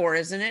we're here for,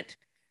 isn't it?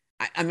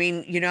 I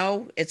mean,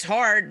 it's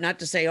hard not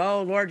to say,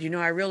 oh, Lord,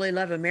 I really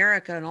love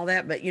America and all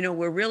that. But,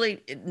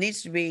 it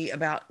needs to be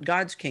about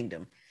God's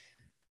kingdom,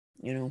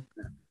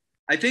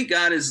 I think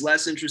God is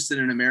less interested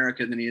in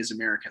America than he is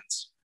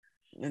Americans.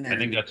 I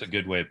think that's a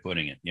good way of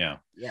putting it. Yeah.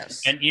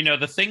 Yes. And,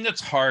 the thing that's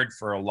hard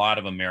for a lot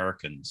of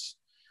Americans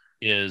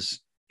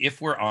is,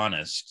 if we're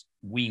honest,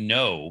 we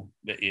know,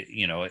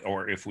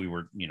 or if we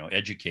were,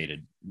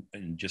 educated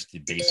in just the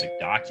basic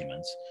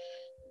documents,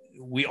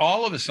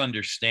 all of us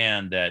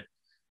understand that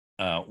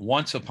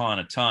once upon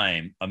a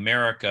time,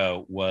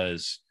 America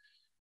was,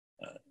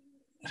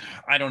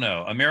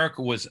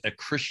 America was a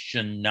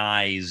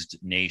Christianized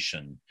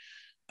nation.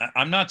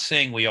 I'm not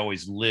saying we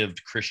always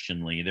lived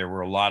Christianly. There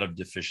were a lot of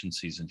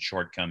deficiencies and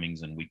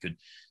shortcomings, and we could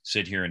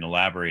sit here and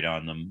elaborate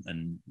on them,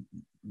 and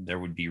there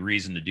would be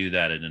reason to do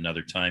that at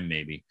another time,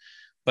 maybe.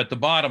 But the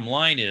bottom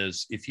line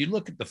is, if you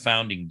look at the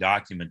founding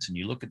documents and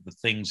you look at the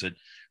things that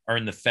are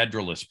in the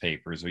Federalist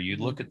Papers, or you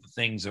look at the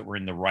things that were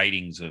in the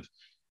writings of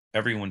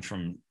everyone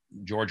from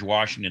George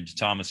Washington to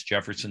Thomas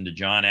Jefferson to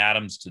John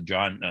Adams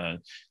to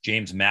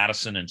James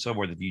Madison and so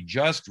forth, if you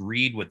just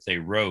read what they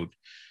wrote,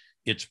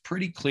 it's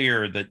pretty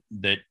clear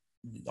that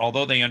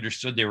although they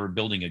understood they were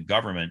building a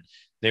government,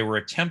 they were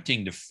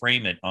attempting to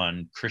frame it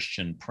on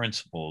Christian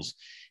principles,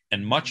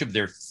 and much of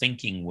their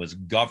thinking was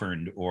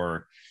governed,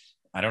 or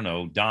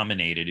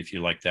dominated, if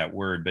you like that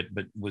word,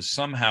 but was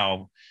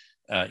somehow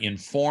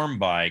informed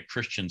by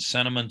Christian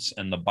sentiments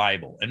and the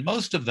Bible. And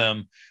most of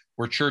them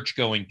were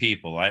church-going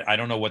people. I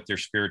don't know what their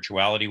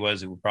spirituality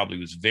was. It probably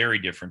was very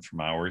different from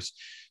ours,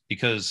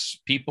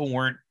 because people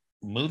weren't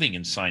moving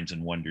in signs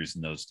and wonders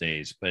in those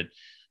days. But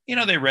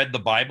they read the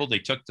Bible, they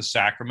took the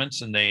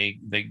sacraments, and they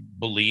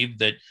believed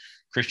that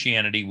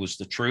Christianity was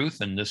the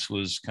truth, and this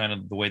was kind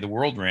of the way the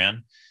world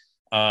ran.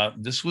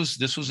 This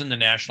was in the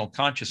national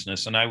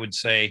consciousness, and I would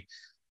say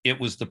it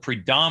was the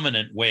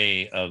predominant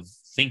way of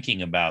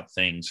thinking about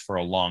things for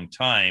a long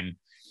time.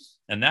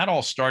 And that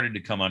all started to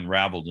come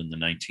unraveled in the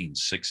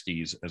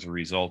 1960s as a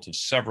result of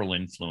several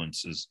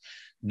influences,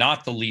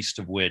 not the least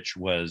of which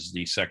was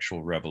the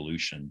sexual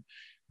revolution,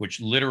 which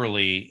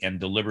literally and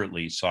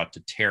deliberately sought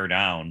to tear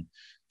down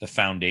the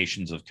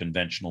foundations of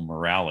conventional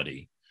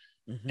morality.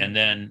 Mm-hmm. And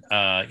then,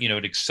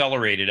 it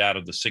accelerated out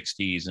of the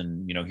 60s.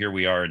 And, here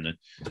we are in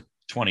the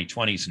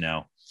 2020s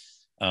now.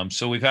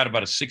 So we've had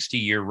about a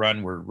 60-year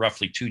run. We're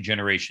roughly 2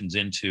 generations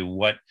into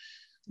what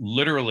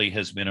literally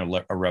has been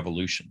a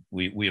revolution.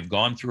 We have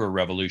gone through a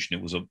revolution.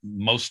 It was a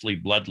mostly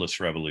bloodless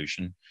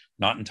revolution,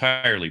 not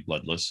entirely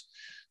bloodless,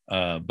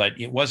 but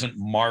it wasn't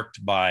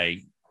marked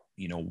by,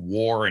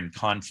 war and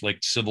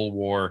conflict, civil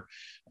war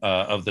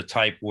of the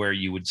type where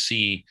you would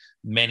see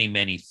many,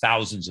 many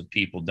thousands of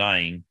people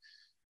dying.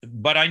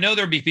 But I know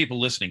there'll be people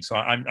listening, so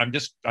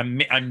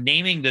I'm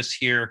naming this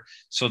here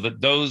so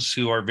that those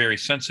who are very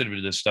sensitive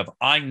to this stuff,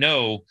 I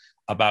know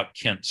about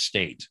Kent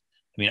State.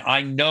 I mean,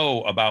 I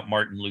know about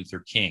Martin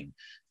Luther King.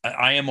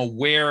 I am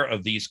aware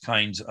of these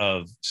kinds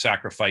of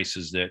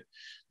sacrifices, that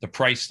the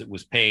price that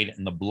was paid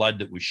and the blood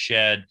that was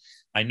shed.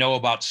 I know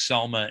about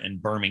Selma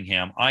and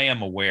Birmingham. I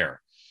am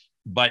aware.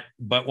 But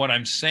what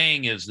I'm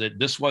saying is that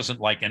this wasn't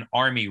like an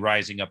army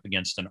rising up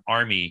against an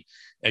army,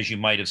 as you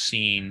might have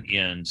seen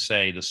in,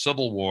 say, the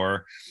Civil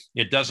War.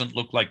 It doesn't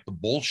look like the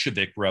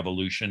Bolshevik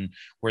Revolution,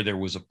 where there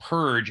was a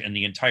purge and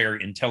the entire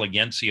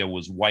intelligentsia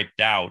was wiped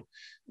out.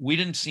 We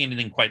didn't see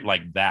anything quite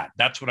like that.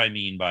 That's what I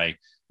mean by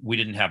we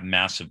didn't have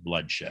massive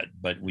bloodshed,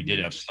 but we did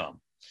have some.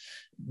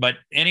 But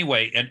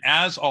anyway, and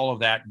as all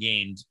of that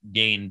gained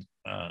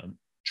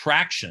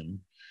traction,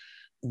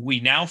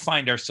 we now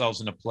find ourselves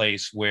in a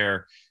place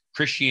where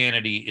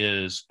Christianity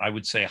is, I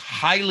would say,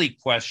 highly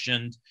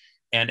questioned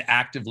and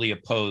actively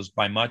opposed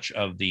by much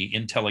of the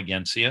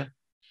intelligentsia.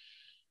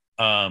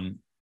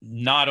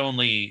 Not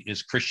only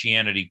is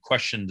Christianity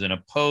questioned and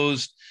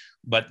opposed,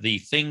 but the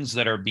things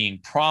that are being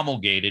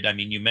promulgated. I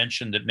mean, you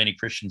mentioned that many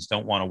Christians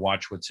don't want to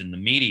watch what's in the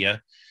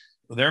media.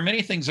 There are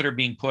many things that are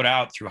being put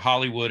out through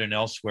Hollywood and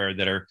elsewhere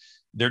that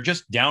they're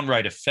just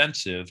downright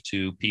offensive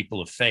to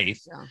people of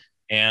faith. Yeah.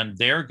 And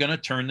they're going to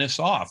turn this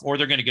off, or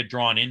they're going to get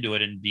drawn into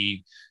it and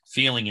be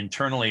feeling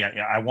internally,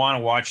 I want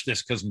to watch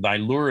this because my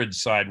lurid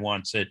side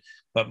wants it,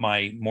 but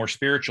my more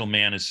spiritual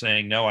man is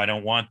saying, no, I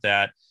don't want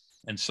that.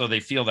 And so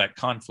they feel that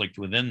conflict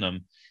within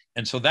them.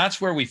 And so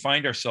that's where we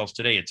find ourselves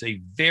today. It's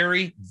a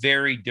very,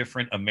 very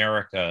different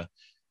America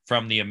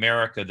from the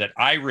America that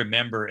I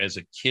remember as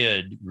a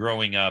kid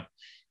growing up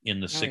in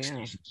the 60s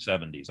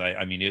and 70s.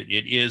 I mean,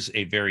 it is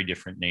a very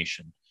different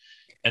nation.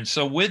 And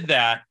so with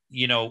that,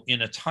 in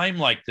a time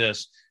like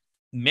this,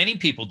 many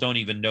people don't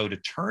even know to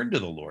turn to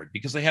the Lord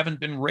because they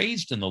haven't been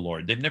raised in the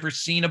Lord. They've never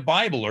seen a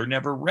Bible or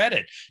never read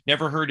it,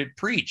 never heard it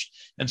preached.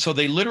 And so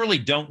they literally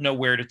don't know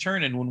where to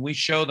turn. And when we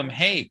show them,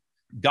 hey,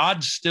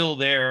 God's still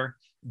there,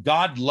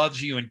 God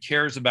loves you and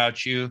cares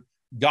about you,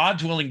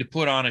 God's willing to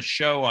put on a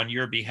show on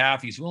your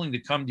behalf, he's willing to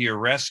come to your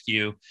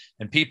rescue,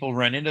 and people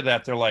run into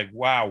that, they're like,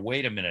 wow,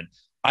 wait a minute.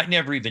 I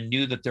never even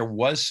knew that there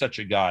was such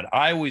a God.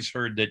 I always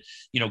heard that,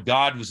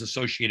 God was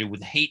associated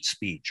with hate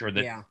speech, or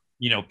that,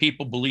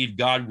 people believed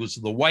God was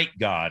the white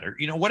God, or,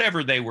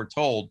 whatever they were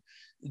told.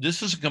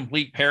 This is a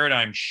complete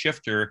paradigm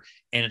shifter,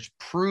 and it's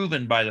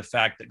proven by the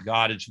fact that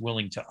God is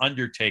willing to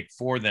undertake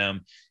for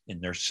them in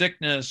their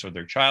sickness or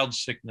their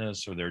child's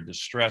sickness or their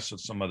distress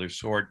of some other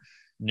sort.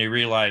 And they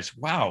realize,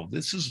 wow,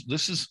 this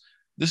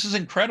is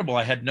incredible.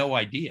 I had no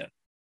idea.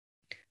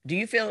 Do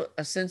you feel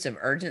a sense of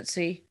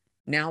urgency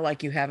now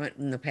like you haven't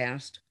in the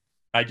past?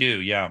 I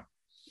do. Yeah,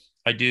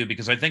 I do,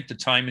 because I think the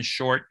time is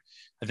short.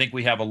 I think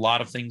we have a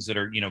lot of things that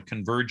are,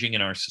 converging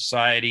in our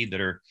society that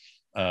are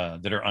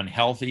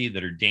unhealthy,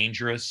 that are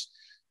dangerous.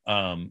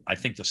 I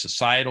think the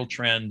societal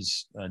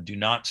trends do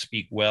not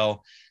speak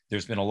well.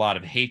 There's been a lot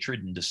of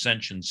hatred and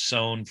dissension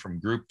sown from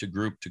group to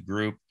group to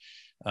group.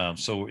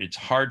 So it's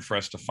hard for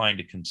us to find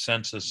a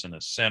consensus and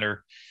a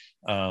center.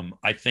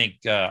 I think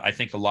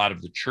a lot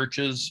of the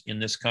churches in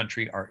this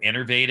country are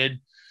enervated.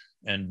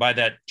 And by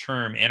that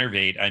term,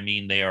 enervate, I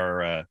mean they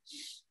are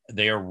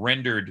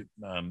rendered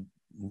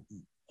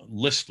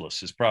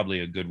listless is probably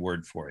a good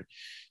word for it,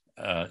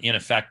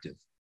 ineffective.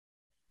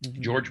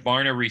 Mm-hmm. George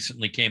Barna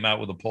recently came out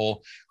with a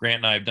poll. Grant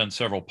and I have done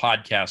several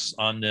podcasts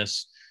on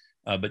this,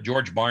 but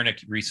George Barna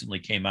recently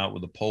came out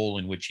with a poll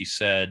in which he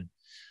said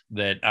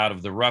that out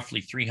of the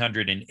roughly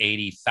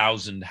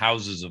 380,000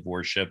 houses of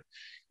worship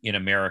in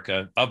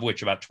America, of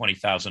which about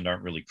 20,000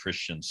 aren't really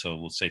Christian, so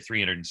we'll say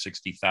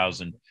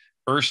 360,000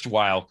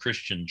 erstwhile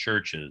Christian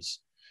churches,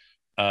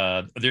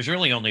 there's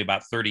really only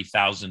about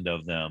 30,000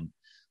 of them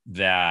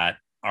that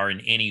are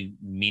in any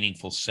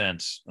meaningful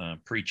sense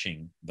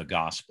preaching the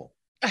gospel.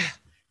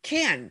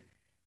 Ken,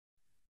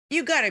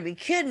 you got to be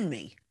kidding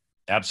me.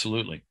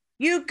 Absolutely.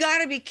 You got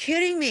to be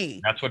kidding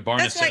me. That's what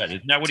Barna said.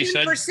 Isn't that what he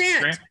said?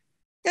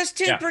 That's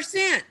 10%.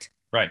 Yeah.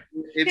 Right.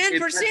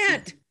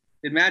 10%.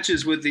 It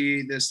matches with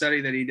the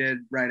study that he did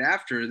right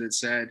after that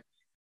said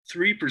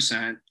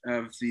 3%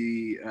 of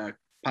the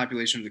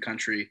population of the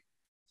country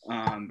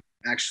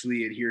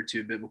actually adhere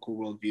to a biblical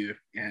worldview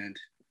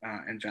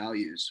and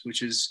values,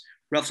 which is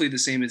roughly the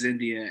same as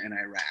India and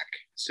Iraq.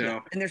 So, yeah.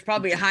 And there's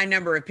probably a high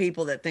number of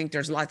people that think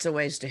there's lots of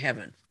ways to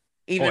heaven,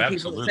 even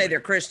people that say they're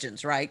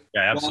Christians, right?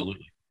 Yeah,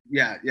 absolutely.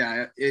 Well,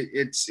 yeah,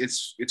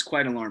 it's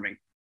quite alarming.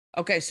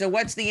 Okay, so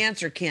what's the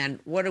answer, Ken?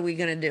 What are we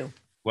going to do?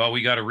 Well,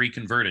 we got to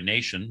reconvert a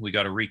nation. We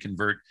got to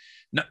reconvert.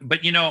 No,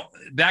 but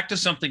back to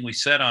something we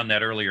said on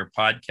that earlier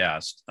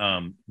podcast.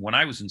 When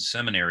I was in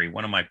seminary,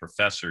 one of my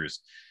professors,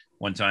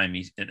 one time,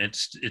 and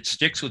it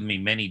sticks with me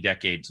many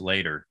decades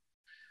later.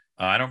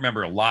 I don't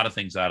remember a lot of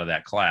things out of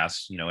that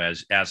class,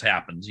 as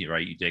happens.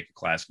 Right? You take a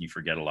class and you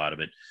forget a lot of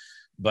it.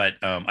 But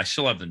I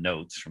still have the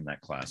notes from that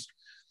class.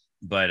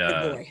 But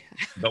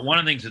but one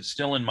of the things that's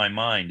still in my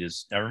mind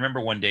is I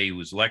remember one day he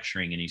was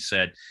lecturing and he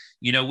said,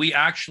 we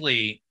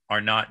actually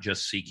are not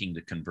just seeking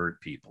to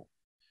convert people.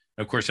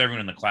 Of course,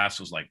 everyone in the class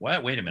was like,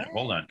 what? Wait a minute,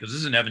 hold on, because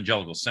this is an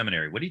evangelical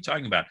seminary. What are you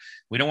talking about?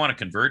 We don't want to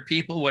convert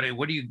people? What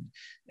do you?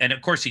 And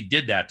of course, he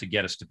did that to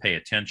get us to pay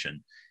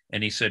attention.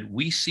 And he said,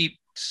 we seek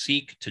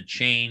to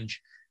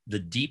change the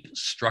deep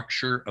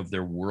structure of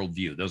their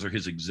worldview. Those are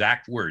his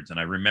exact words. And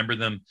I remember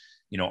them,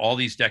 all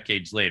these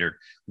decades later.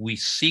 We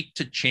seek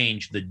to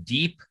change the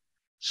deep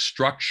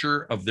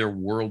structure of their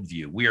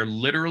worldview. We are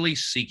literally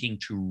seeking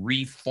to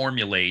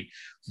reformulate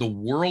the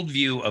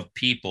worldview of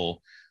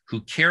people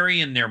who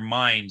carry in their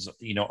minds,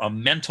 a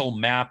mental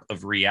map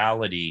of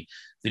reality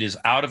that is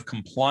out of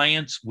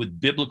compliance with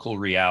biblical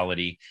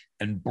reality,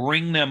 and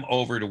bring them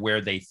over to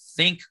where they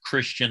think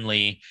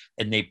Christianly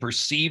and they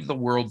perceive the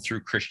world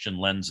through Christian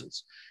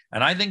lenses.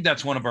 And I think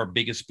that's one of our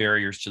biggest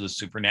barriers to the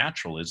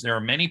supernatural is there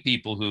are many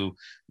people who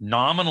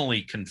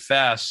nominally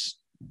confess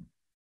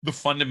the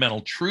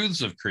fundamental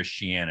truths of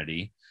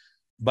Christianity,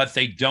 but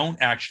they don't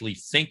actually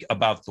think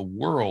about the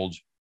world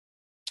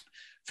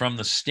from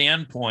the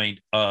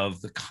standpoint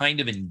of the kind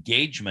of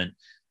engagement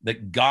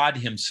that God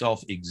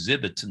himself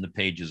exhibits in the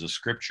pages of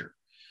Scripture.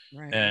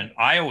 Right. And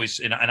I always,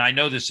 and I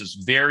know this is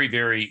very,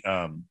 very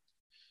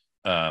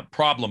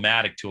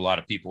problematic to a lot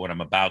of people, what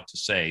I'm about to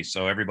say.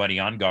 So everybody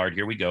on guard,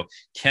 here we go.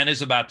 Ken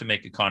is about to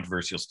make a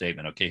controversial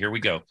statement. Okay, here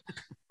we go.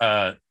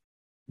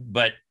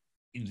 But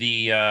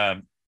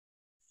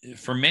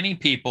for many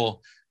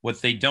people,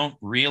 what they don't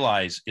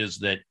realize is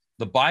that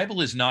the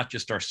Bible is not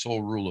just our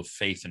sole rule of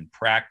faith and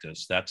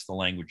practice. That's the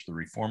language the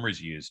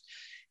reformers use.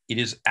 It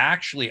is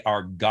actually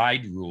our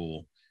guide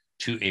rule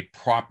to a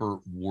proper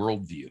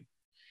worldview.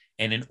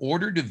 And in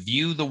order to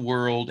view the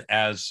world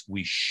as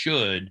we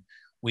should,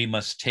 we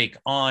must take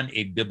on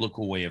a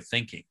biblical way of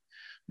thinking.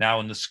 Now,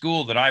 in the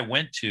school that I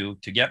went to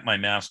get my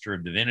Master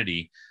of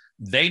Divinity,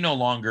 they no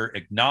longer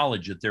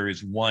acknowledge that there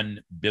is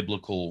one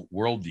biblical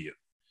worldview.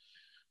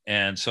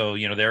 And so,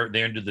 they're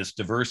into this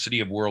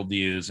diversity of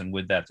worldviews. And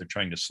with that, they're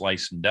trying to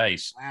slice and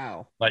dice.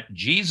 Wow. But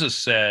Jesus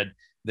said,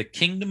 the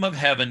kingdom of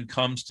heaven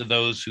comes to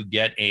those who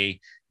get a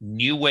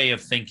new way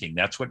of thinking.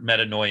 That's what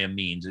metanoia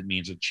means. It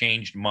means a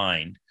changed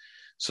mind.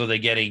 So they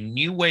get a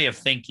new way of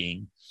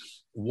thinking.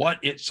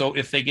 So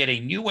if they get a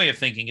new way of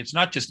thinking, it's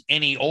not just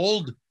any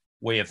old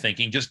way of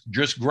thinking.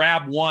 Just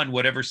grab one,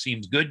 whatever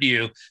seems good to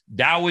you.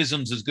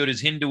 Taoism's as good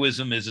as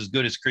Hinduism is as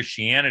good as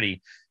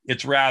Christianity.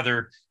 It's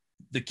rather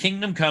the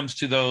kingdom comes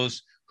to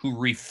those who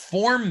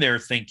reform their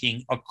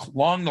thinking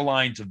along the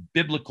lines of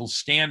biblical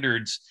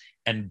standards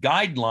and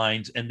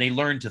guidelines, and they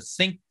learn to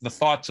think the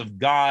thoughts of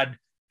God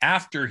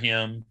after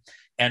him.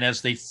 And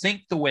as they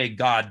think the way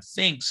God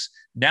thinks,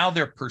 now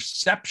their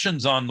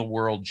perceptions on the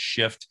world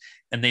shift,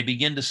 and they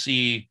begin to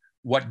see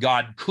what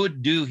God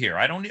could do here.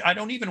 I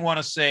don't even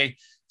want to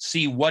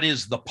see what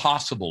is the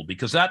possible,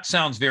 because that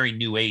sounds very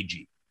new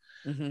agey.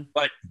 Mm-hmm.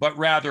 But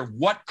rather,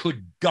 what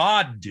could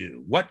God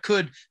do? What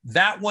could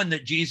that one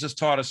that Jesus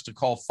taught us to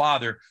call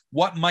Father,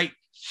 what might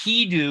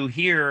he do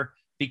here?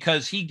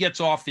 Because he gets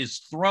off his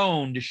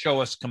throne to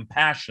show us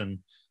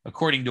compassion,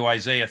 according to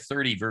Isaiah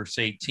 30, verse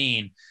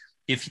 18.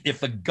 If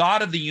the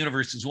God of the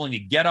universe is willing to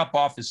get up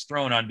off his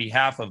throne on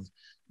behalf of,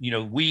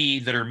 we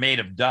that are made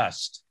of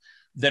dust,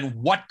 then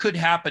what could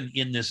happen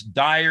in this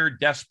dire,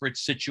 desperate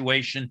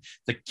situation?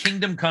 The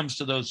kingdom comes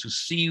to those who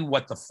see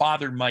what the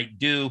Father might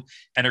do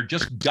and are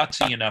just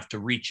gutsy enough to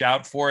reach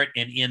out for it.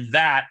 And in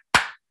that,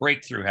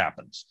 breakthrough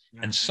happens.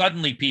 And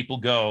suddenly people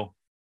go,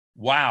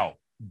 wow,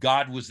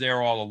 God was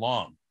there all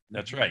along.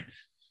 That's right.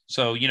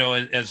 So,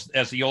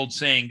 as the old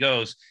saying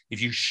goes,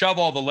 if you shove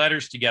all the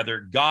letters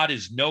together, God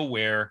is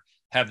nowhere,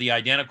 have the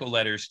identical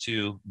letters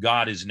to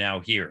God is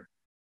now here.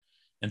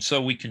 And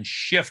so we can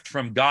shift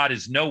from God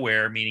is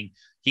nowhere, meaning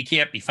he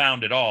can't be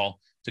found at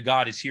all, to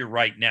God is here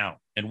right now.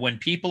 And when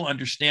people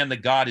understand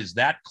that God is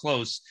that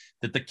close,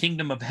 that the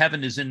kingdom of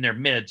heaven is in their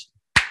midst,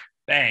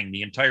 bang,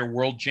 the entire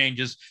world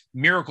changes,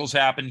 miracles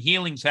happen,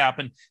 healings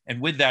happen. And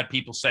with that,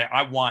 people say,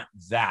 I want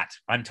that.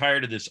 I'm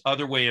tired of this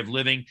other way of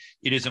living.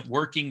 It isn't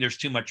working. There's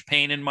too much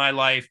pain in my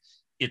life.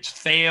 It's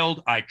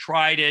failed. I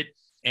tried it.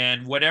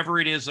 And whatever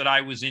it is that I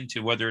was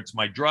into, whether it's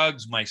my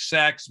drugs, my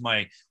sex,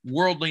 my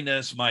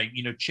worldliness, my,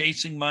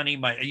 chasing money,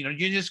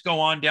 you just go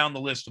on down the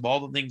list of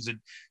all the things that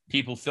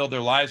people fill their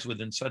lives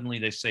with, and suddenly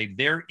they say,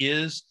 there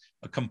is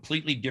a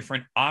completely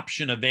different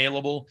option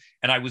available.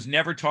 And I was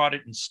never taught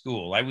it in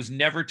school. I was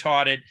never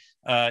taught it,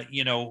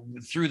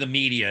 through the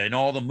media and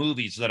all the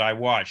movies that I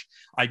watched.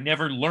 I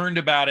never learned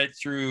about it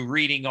through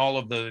reading all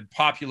of the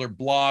popular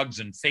blogs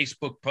and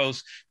Facebook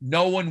posts.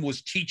 No one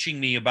was teaching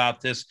me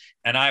about this,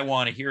 and I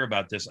want to hear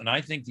about this. And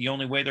I think the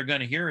only way they're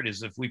going to hear it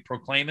is if we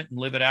proclaim it and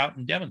live it out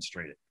and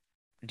demonstrate it.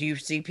 Do you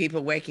see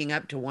people waking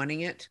up to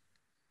wanting it?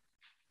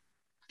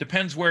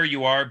 Depends where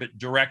you are, but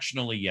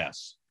directionally,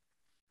 yes.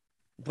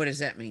 What does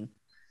that mean?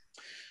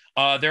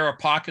 There are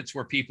pockets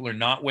where people are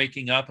not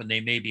waking up, and they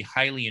may be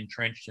highly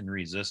entrenched and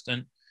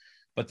resistant,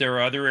 but there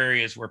are other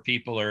areas where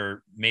people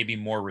are maybe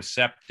more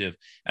receptive.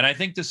 And I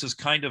think this is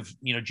kind of,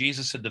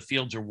 Jesus said the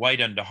fields are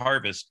white unto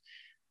harvest.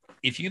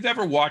 If you've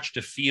ever watched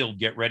a field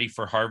get ready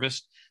for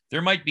harvest,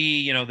 there might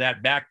be,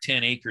 that back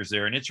 10 acres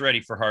there, and it's ready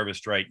for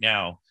harvest right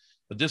now.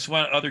 But this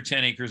one, other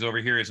 10 acres over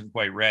here isn't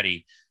quite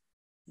ready.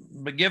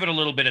 But give it a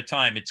little bit of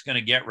time, it's going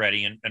to get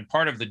ready. And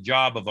part of the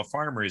job of a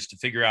farmer is to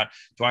figure out,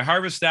 do I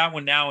harvest that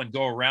one now and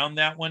go around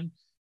that one?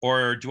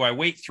 Or do I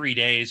wait 3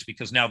 days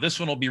because now this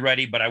one will be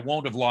ready, but I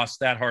won't have lost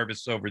that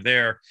harvest over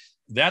there?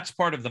 That's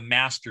part of the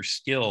master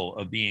skill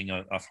of being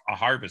a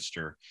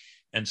harvester.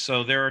 And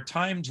so there are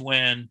times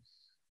when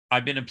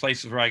I've been in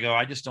places where I go,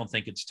 I just don't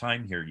think it's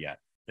time here yet.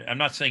 I'm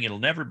not saying it'll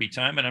never be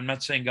time, and I'm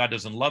not saying God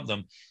doesn't love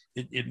them.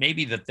 It may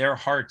be that their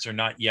hearts are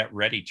not yet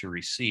ready to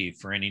receive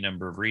for any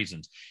number of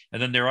reasons. And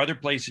then there are other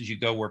places you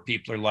go where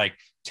people are like,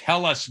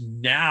 tell us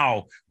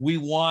now, we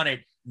want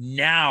it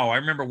now. I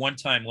remember one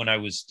time when I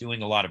was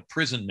doing a lot of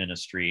prison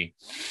ministry,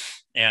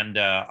 and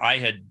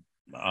I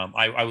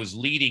was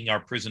leading our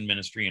prison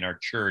ministry in our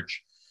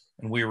church,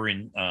 and we were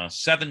in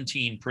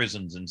 17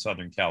 prisons in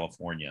Southern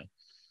California.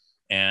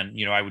 And,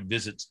 I would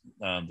visit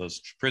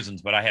those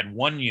prisons, but I had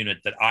one unit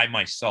that I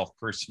myself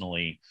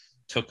personally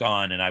took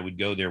on, and I would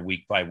go there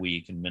week by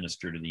week and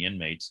minister to the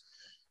inmates.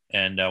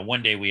 And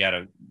one day we had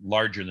a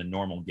larger than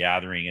normal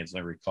gathering. As I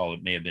recall,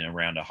 it may have been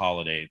around a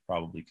holiday,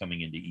 probably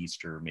coming into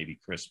Easter or maybe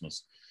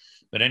Christmas.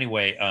 But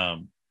anyway,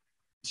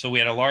 so we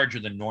had a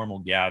larger than normal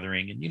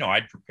gathering, and,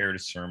 I'd prepared a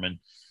sermon.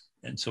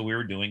 And so we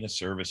were doing a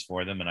service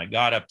for them, and I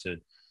got up to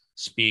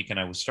speak, and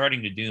I was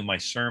starting to do my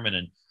sermon.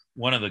 And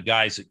one of the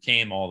guys that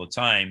came all the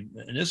time,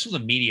 and this was a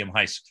medium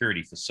high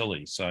security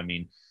facility. So, I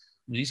mean,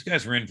 these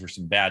guys were in for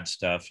some bad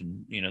stuff,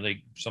 and,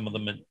 some of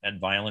them had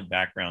violent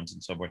backgrounds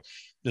and so forth.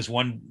 This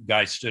one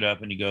guy stood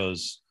up and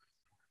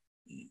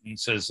he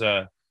says,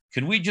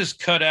 can we just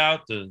cut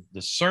out the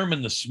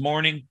sermon this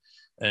morning?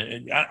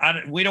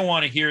 We don't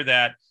want to hear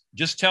that.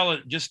 Just tell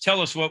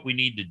us what we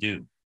need to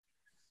do.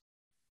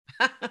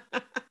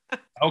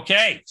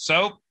 Okay.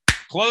 So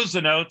close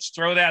the notes,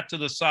 throw that to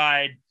the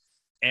side,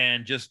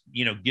 and just,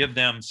 give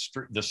them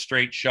the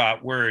straight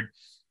shot word.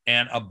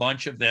 And a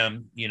bunch of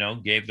them,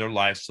 gave their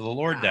lives to the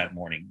Lord that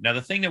morning. Now,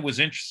 the thing that was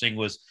interesting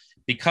was,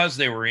 because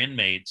they were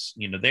inmates,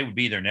 they would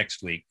be there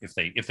next week if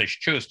they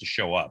chose to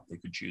show up. They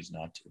could choose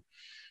not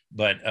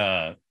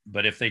to.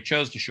 But if they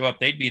chose to show up,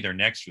 they'd be there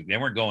next week. They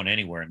weren't going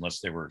anywhere unless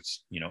they were,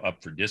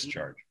 up for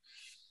discharge.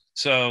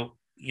 So,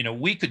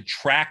 we could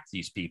track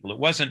these people. It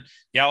wasn't,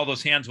 all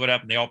those hands went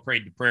up and they all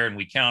prayed the prayer and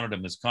we counted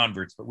them as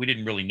converts, but we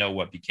didn't really know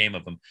what became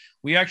of them.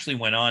 We actually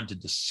went on to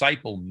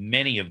disciple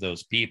many of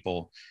those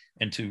people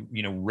and to,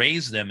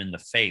 raise them in the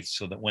faith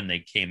so that when they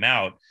came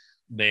out,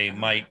 they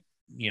might,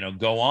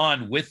 go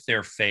on with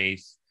their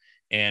faith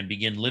and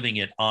begin living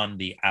it on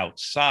the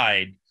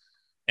outside.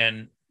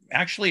 And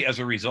actually, as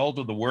a result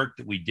of the work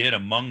that we did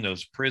among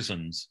those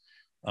prisons,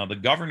 the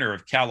governor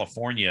of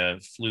California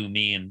flew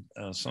me and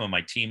some of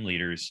my team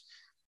leaders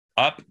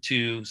up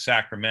to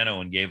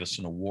Sacramento and gave us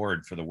an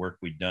award for the work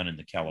we'd done in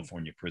the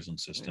California prison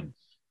system.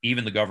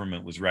 Even the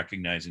government was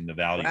recognizing the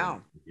value of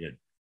what we did.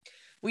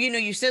 Well,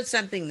 you said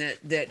something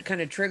that kind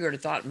of triggered a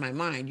thought in my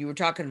mind. You were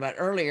talking about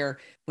earlier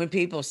when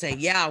people say,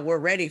 yeah, we're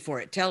ready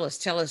for it. Tell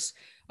us.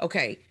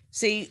 Okay.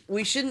 See,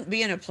 we shouldn't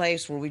be in a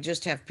place where we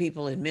just have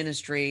people in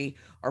ministry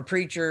or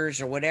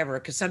preachers or whatever,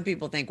 because some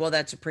people think, well,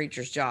 that's a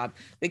preacher's job.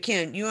 But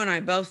Ken, you and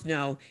I both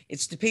know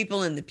it's the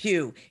people in the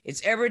pew.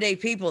 It's everyday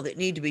people that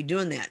need to be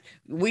doing that.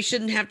 We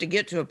shouldn't have to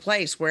get to a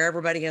place where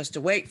everybody has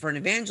to wait for an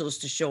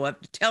evangelist to show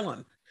up to tell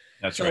them.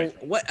 That's right.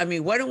 What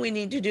do we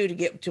need to do to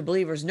get to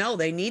believers? No,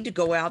 they need to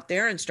go out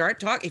there and start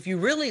talking. If you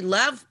really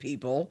love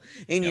people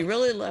and you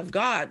really love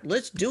God,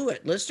 let's do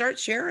it. Let's start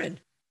sharing.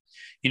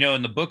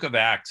 In the book of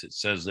Acts, it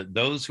says that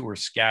those who were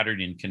scattered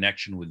in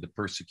connection with the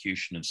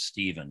persecution of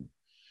Stephen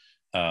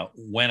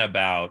went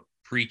about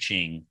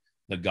preaching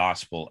the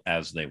gospel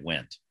as they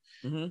went.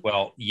 Mm-hmm.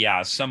 Well,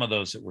 yeah, some of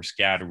those that were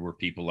scattered were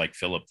people like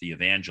Philip the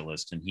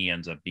evangelist, and he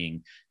ends up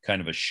being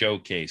kind of a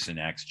showcase in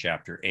Acts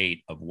chapter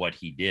 8 of what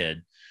he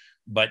did.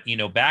 But,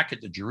 back at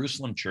the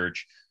Jerusalem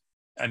church,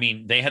 I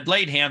mean, they had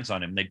laid hands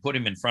on him. They put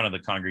him in front of the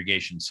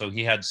congregation. So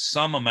he had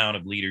some amount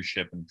of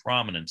leadership and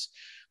prominence,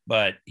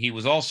 but he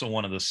was also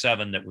one of the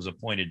 7 that was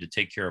appointed to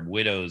take care of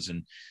widows.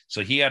 And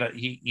so he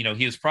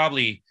was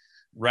probably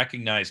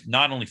recognized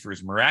not only for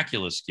his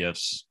miraculous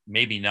gifts,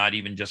 maybe not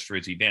even just for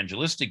his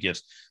evangelistic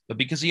gifts, but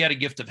because he had a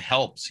gift of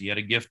helps. He had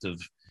a gift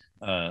of,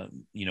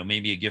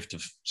 maybe a gift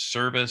of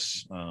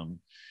service.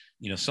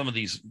 Some of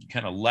these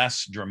kind of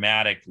less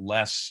dramatic,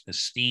 less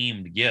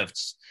esteemed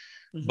gifts.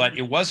 Mm-hmm. But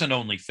it wasn't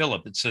only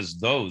Philip. It says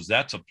those.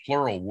 That's a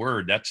plural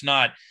word. That's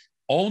not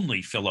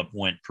only Philip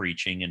went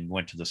preaching and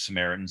went to the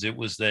Samaritans. It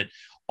was that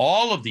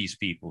all of these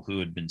people who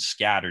had been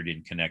scattered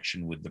in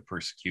connection with the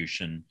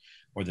persecution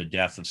or the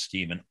death of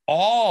Stephen,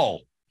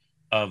 all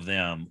of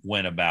them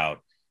went about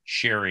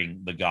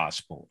sharing the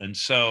gospel. And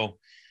so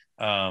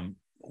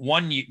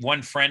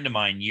one friend of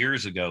mine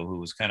years ago, who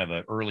was kind of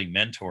an early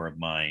mentor of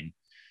mine,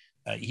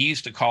 he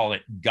used to call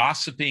it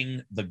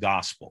gossiping the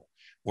gospel,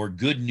 or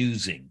good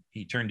newsing.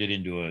 He turned it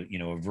into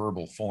a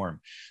verbal form.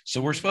 So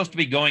we're supposed to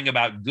be going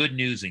about good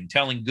newsing,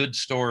 telling good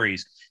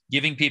stories,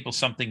 giving people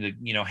something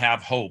to,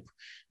 have hope.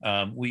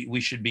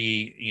 We should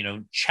be,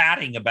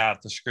 chatting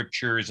about the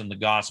scriptures and the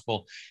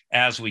gospel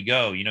as we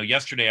go.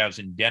 Yesterday I was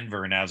in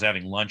Denver and I was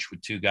having lunch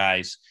with two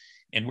guys,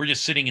 and we're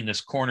just sitting in this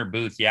corner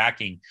booth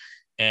yakking.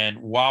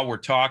 And while we're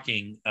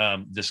talking,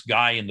 this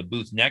guy in the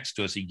booth next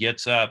to us, he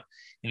gets up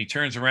and he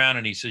turns around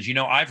and he says,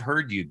 I've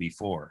heard you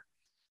before.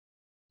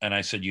 And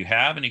I said, you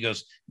have? And he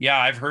goes, yeah,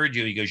 I've heard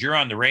you. He goes, you're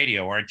on the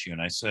radio, aren't you?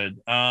 And I said,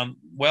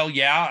 well,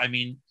 yeah. I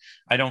mean,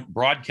 I don't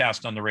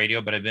broadcast on the radio,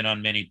 but I've been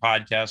on many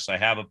podcasts. I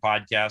have a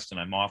podcast and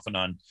I'm often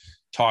on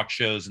talk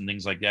shows and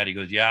things like that. He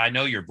goes, yeah, I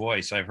know your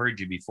voice. I've heard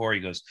you before.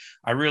 He goes,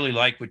 I really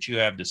like what you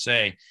have to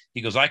say.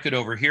 He goes, I could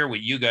overhear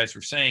what you guys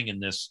were saying in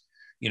this,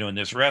 in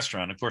this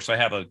restaurant. Of course, I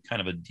have a kind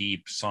of a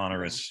deep,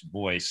 sonorous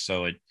voice.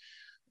 So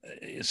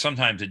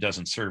sometimes it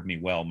doesn't serve me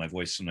well. My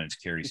voice sometimes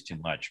carries too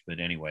much, but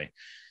anyway.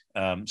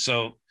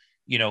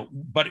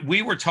 But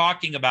we were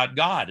talking about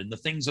God and the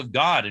things of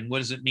God and what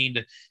does it mean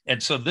to,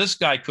 and so this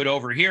guy could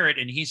overhear it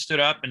and he stood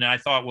up and I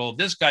thought, well, if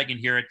this guy can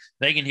hear it,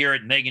 they can hear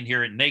it and they can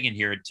hear it and they can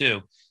hear it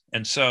too.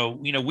 And so,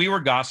 we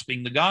were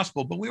gossiping the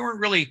gospel, but we weren't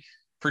really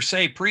per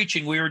se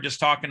preaching. We were just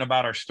talking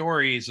about our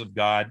stories of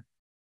God.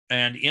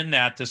 And in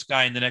that, this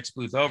guy in the next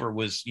booth over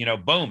was,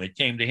 boom, it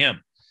came to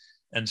him.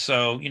 And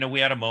so, we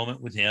had a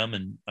moment with him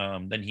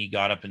and then he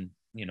got up and,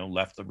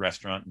 left the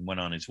restaurant and went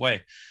on his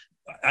way.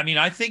 I mean,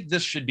 I think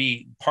this should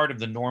be part of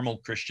the normal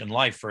Christian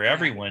life for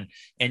everyone.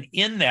 And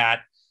in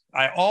that,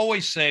 I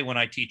always say when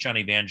I teach on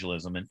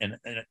evangelism and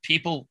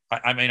people,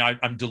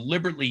 I'm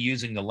deliberately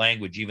using the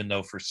language, even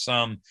though for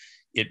some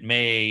it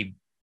may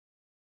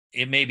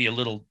be a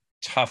little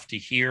tough to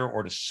hear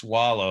or to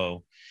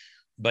swallow.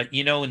 But,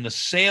 in the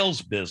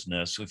sales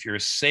business, if you're a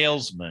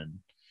salesman,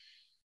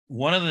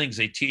 one of the things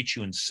they teach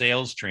you in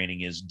sales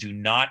training is do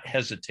not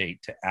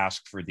hesitate to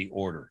ask for the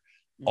order.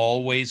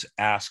 Always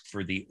ask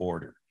for the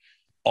order.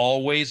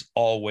 Always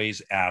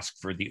ask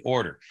for the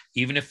order.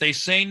 Even if they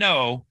say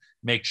no,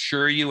 make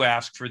sure you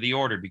ask for the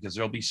order, because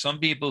there'll be some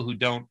people who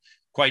don't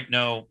quite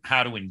know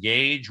how to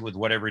engage with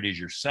whatever it is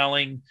you're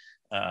selling.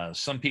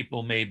 Some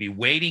people may be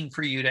waiting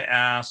for you to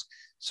ask.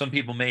 Some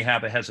people may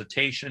have a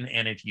hesitation.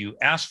 And if you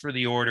ask for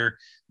the order,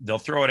 they'll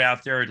throw it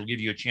out there. It'll give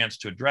you a chance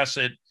to address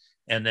it.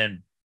 And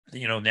then,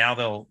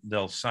 now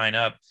they'll sign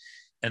up.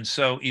 And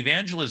so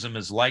evangelism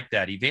is like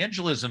that.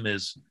 Evangelism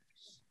is,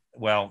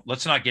 well,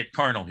 let's not get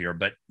carnal here,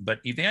 but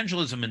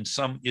evangelism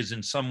is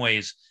in some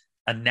ways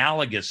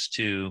analogous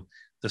to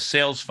the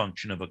sales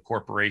function of a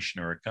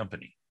corporation or a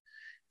company.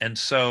 And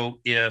so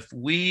if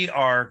we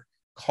are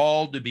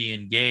called to be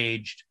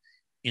engaged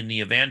in the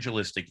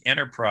evangelistic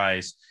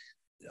enterprise,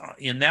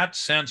 in that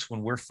sense,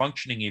 when we're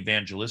functioning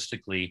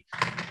evangelistically,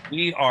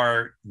 we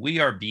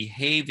are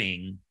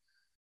behaving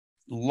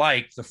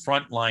like the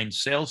frontline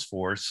sales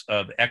force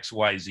of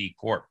XYZ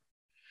Corp.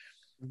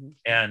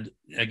 And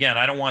again,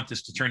 I don't want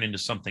this to turn into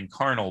something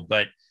carnal,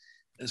 but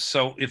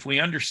so if we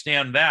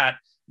understand that,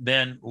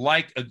 then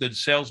like a good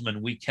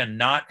salesman, we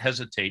cannot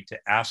hesitate to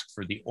ask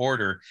for the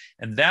order.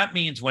 And that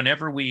means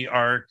whenever we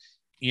are,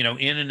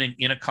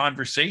 in a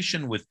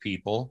conversation with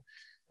people,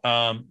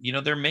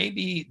 there may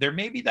be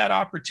that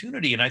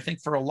opportunity. And I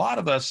think for a lot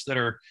of us that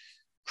are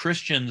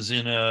Christians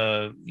in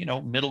a,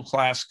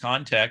 middle-class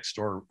context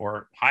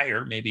or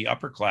higher, maybe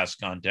upper-class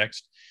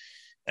context,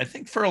 I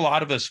think for a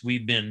lot of us,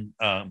 we've been,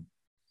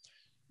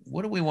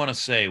 what do we want to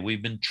say?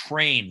 We've been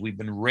trained, we've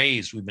been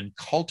raised, we've been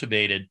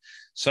cultivated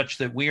such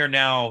that we are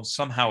now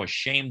somehow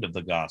ashamed of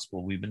the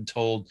gospel. We've been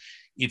told,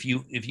 if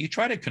you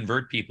try to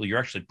convert people, you're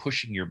actually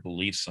pushing your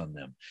beliefs on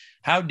them.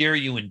 How dare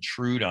you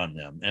intrude on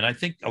them? And I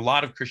think a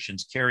lot of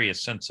Christians carry a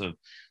sense of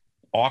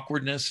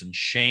awkwardness and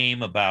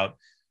shame about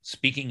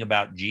speaking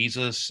about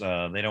Jesus.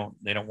 They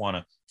don't want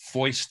to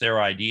foist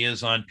their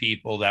ideas on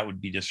people. That would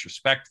be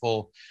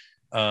disrespectful.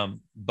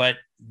 But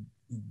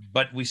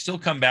we still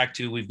come back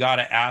to, we've got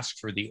to ask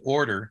for the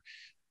order.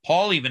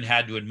 Paul even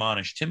had to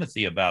admonish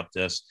Timothy about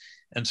this.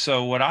 And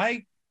so what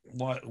I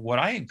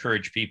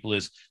encourage people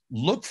is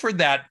look for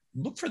that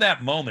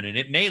moment. And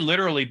it may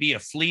literally be a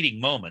fleeting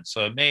moment.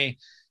 So it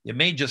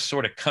may just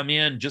sort of come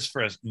in just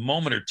for a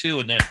moment or two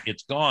and then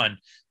it's gone.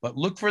 But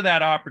look for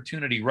that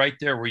opportunity right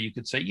there where you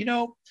could say,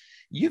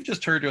 you've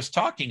just heard us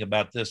talking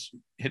about this.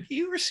 Have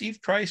you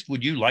received Christ?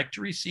 Would you like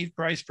to receive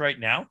Christ right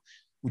now?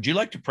 Would you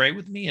like to pray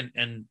with me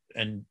and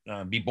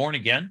be born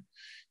again?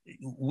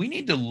 We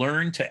need to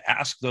learn to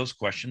ask those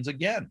questions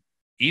again,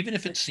 even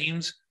if it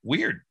seems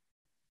weird.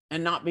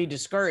 And not be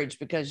discouraged,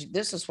 because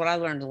this is what I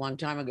learned a long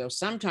time ago.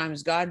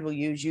 Sometimes God will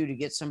use you to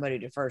get somebody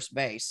to first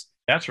base.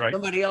 That's right.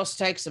 Somebody else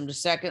takes them to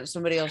second,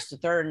 somebody else to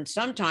third. And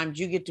sometimes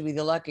you get to be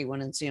the lucky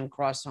one and see them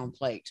cross home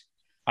plate.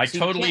 I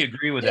totally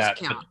agree with that.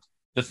 But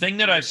the thing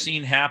that I've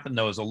seen happen,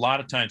 though, is a lot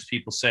of times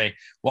people say,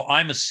 well,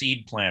 I'm a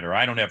seed planter.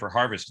 I don't ever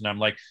harvest. And I'm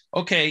like,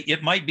 okay,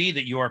 it might be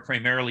that you are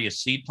primarily a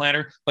seed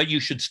planter, but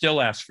you should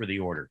still ask for the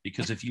order,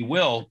 because if you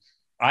will,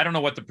 I don't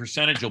know what the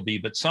percentage will be,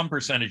 but some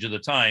percentage of the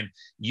time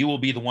you will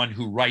be the one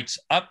who writes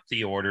up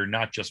the order,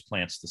 not just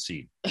plants the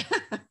seed.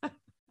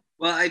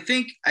 Well, I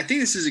think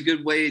this is a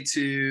good way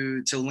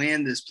to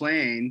land this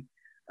plane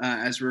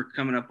as we're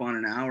coming up on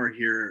an hour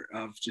here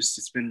of just,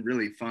 it's been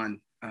really fun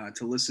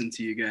to listen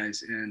to you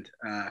guys. And,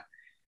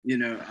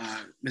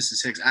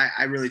 Mrs. Hicks,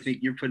 I really think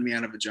you're putting me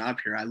out of a job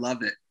here. I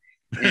love it.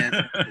 And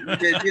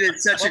you did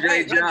such a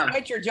great job.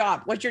 What's your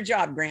job? What's your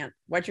job, Grant?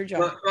 What's your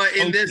job? Well,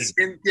 in this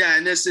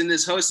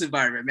host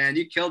environment, man,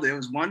 you killed it. It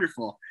was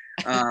wonderful.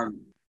 So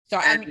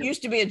I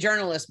used to be a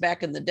journalist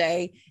back in the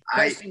day.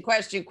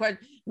 Question.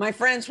 My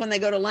friends, when they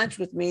go to lunch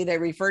with me, they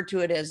refer to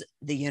it as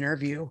the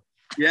interview.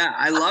 Yeah,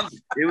 I loved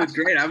it. It was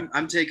great.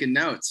 I'm taking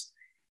notes.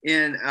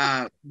 And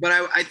but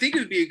I think it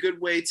would be a good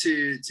way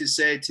to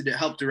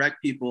help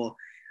direct people.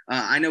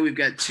 I know we've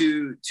got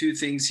two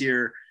things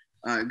here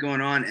going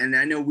on, and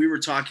I know we were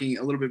talking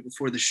a little bit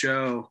before the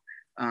show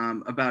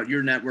about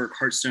your network,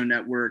 Heartstone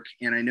Network,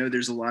 and I know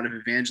there's a lot of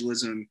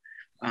evangelism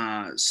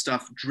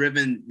stuff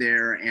driven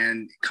there,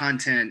 and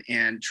content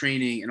and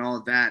training and all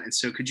of that. And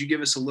so could you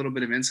give us a little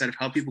bit of insight of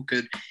how people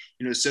could,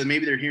 so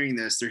maybe they're hearing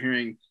this,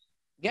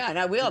 Yeah,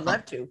 no, we'd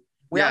love to.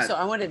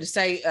 I wanted to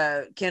say,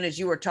 Ken, as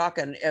you were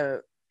talking,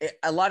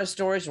 a lot of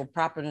stories were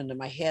popping into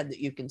my head that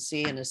you can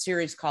see in a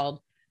series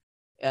called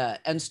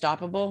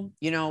Unstoppable.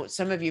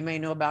 Some of you may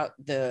know about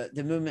the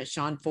movement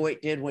Sean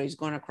Foyt did when he's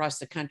going across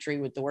the country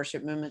with the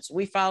worship movements.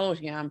 We followed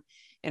him,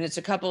 and it's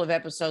a couple of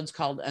episodes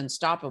called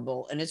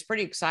Unstoppable, and it's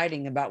pretty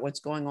exciting about what's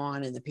going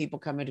on and the people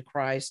coming to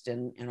Christ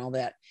and all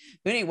that.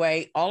 But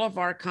anyway, all of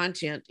our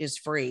content is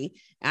free,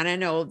 and I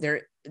know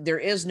there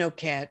is no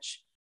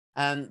catch.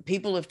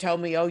 People have told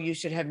me, oh, you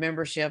should have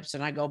memberships,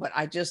 and I go, but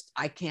I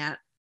can't.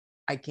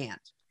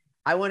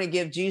 I want to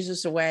give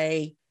Jesus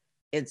away.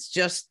 It's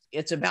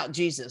about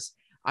Jesus.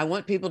 I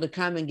want people to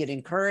come and get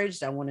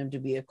encouraged. I want them to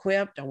be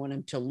equipped. I want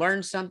them to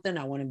learn something.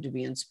 I want them to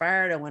be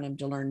inspired. I want them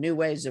to learn new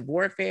ways of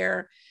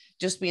warfare,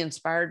 just be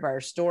inspired by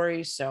our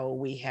stories. So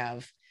we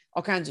have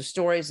all kinds of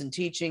stories and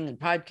teaching and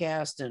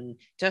podcasts and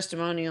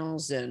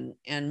testimonials and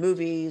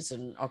movies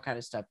and all kinds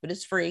of stuff, but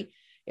it's free.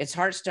 It's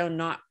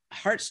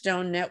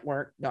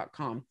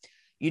heartstonenetwork.com.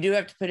 You do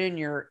have to put in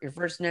your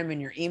first name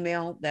and your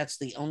email. That's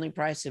the only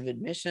price of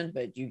admission,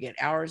 but you get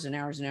hours and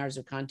hours and hours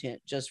of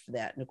content just for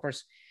that. And of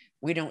course,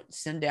 we don't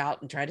send out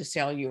and try to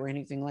sell you or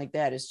anything like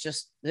that. It's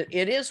just,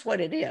 it is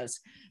what it is.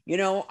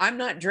 I'm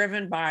not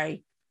driven by,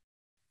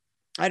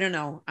 I don't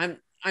know. I'm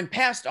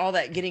past all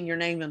that getting your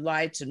name in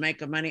lights and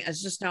making money.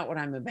 It's just not what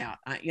I'm about.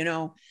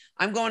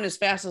 I'm going as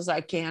fast as I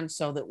can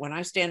so that when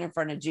I stand in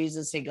front of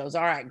Jesus, he goes,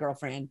 all right,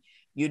 girlfriend,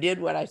 you did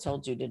what I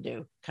told you to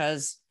do.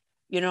 Because,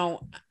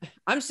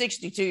 I'm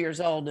 62 years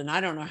old and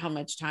I don't know how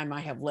much time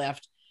I have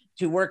left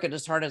to work it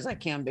as hard as I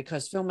can,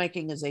 because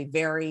filmmaking is a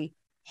very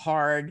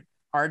hard,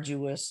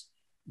 arduous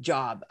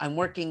job. I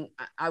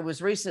was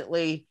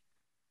recently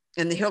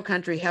in the hill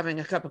country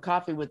having a cup of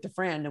coffee with a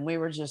friend, and we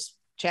were just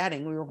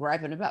chatting. We were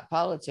griping about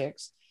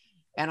politics,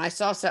 and I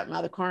saw something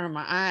out of the corner of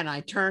my eye, and I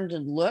turned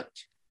and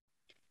looked,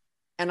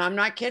 and I'm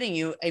not kidding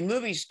you, a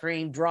movie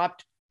screen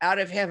dropped out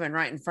of heaven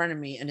right in front of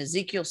me, and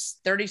Ezekiel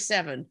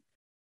 37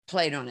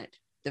 played on it,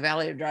 The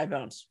Valley of Dry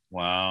Bones.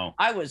 Wow.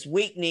 I was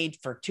weak-kneed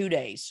for 2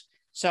 days.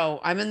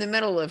 So I'm in the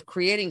middle of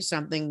creating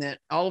something that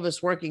all of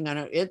us working on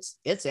it.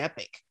 It's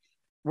epic.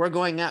 We're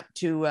going up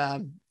to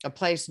a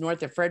place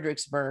north of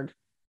Fredericksburg,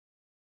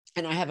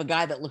 and I have a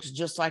guy that looks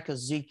just like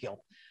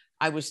Ezekiel.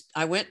 I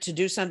went to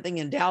do something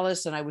in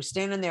Dallas, and I was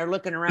standing there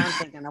looking around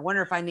thinking, I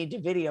wonder if I need to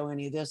video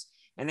any of this.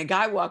 And a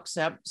guy walks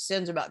up,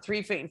 stands about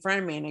 3 feet in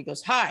front of me, and he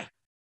goes, hi.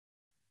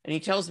 And he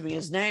tells me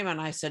his name. And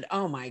I said,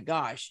 oh my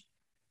gosh,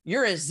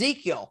 you're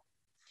Ezekiel.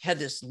 Had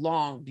this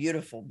long,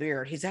 beautiful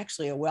beard. He's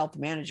actually a wealth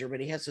manager,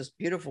 but he has this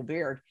beautiful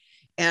beard.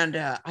 And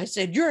I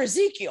said, you're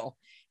Ezekiel.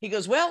 He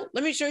goes, well,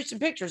 let me show you some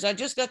pictures. I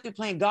just got through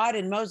playing God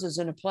and Moses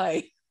in a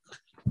play.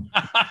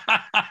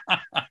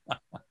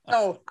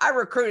 So I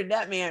recruited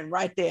that man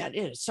right then.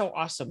 It is so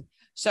awesome.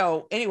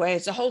 So anyway,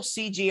 it's a whole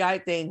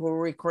CGI thing where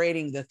we're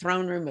creating the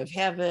throne room of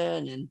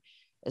heaven and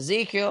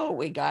Ezekiel.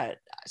 We got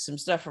some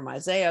stuff from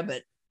Isaiah,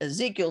 but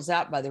Ezekiel's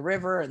out by the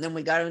river. And then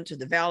we got into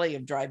the Valley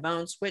of Dry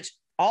Bones, which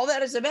all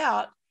that is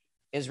about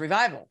is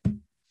revival.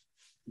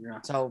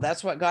 Yeah. So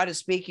that's what God is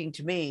speaking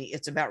to me.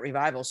 It's about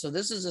revival. So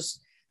this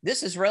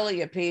is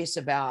really a piece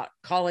about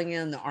calling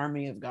in the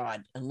army of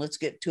God, and let's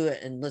get to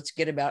it, and let's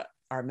get about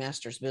our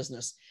master's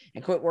business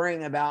and quit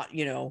worrying about,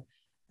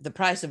 the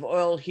price of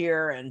oil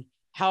here and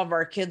how are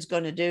our kids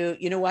going to do.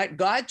 You know what?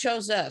 God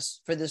chose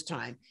us for this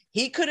time.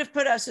 He could have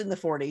put us in the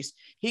 40s.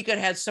 He could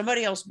have had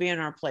somebody else be in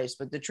our place.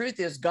 But the truth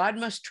is, God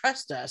must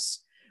trust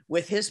us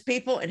with his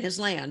people and his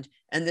land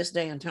and this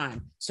day and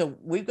time. So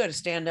we've got to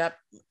stand up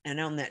and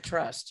own that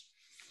trust,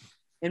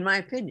 in my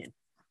opinion.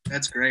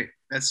 That's great.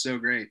 That's so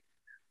great.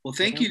 Well,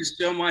 thank you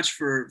so much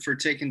for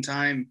taking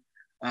time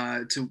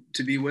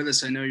to be with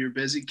us. I know you're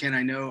busy, Ken.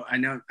 I know.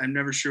 I'm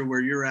never sure where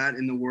you're at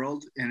in the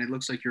world, and it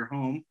looks like you're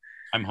home.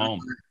 I'm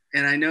home.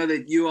 And I know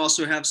that you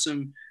also have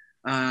some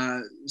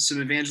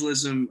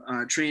evangelism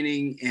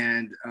training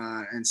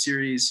and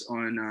series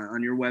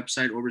on your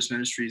website,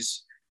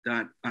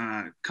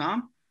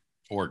 orbisministries.com.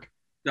 .org,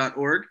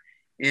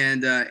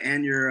 and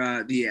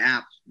your the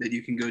app that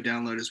you can go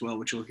download as well,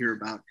 which you'll hear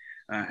about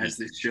as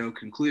this show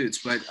concludes.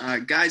 But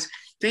guys,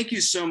 thank you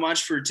so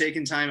much for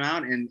taking time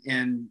out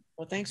and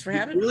well, thanks for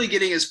having me. Really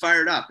getting us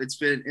fired up. It's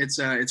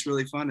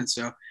really fun. And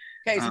so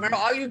okay, so remember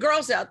all you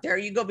girls out there,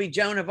 you go be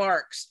Joan of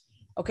Arcs.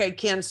 Okay,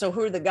 Ken, so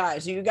who are the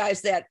guys? Are you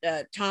guys that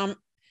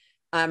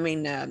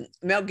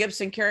Mel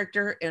Gibson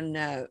character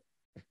in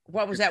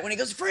what was that when he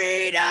goes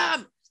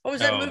freedom? What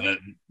was that movie?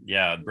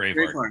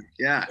 Braveheart.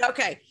 Yeah.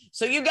 Okay.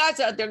 So you guys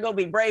out there go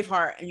be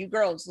Braveheart, and you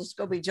girls, let's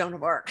go be Joan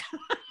of Arc.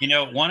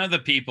 One of the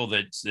people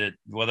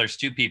there's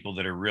two people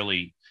that are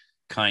really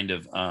kind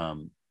of,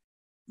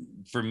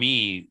 for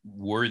me,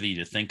 worthy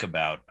to think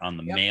about on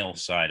the male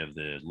side of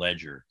the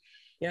ledger.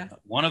 Yeah.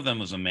 One of them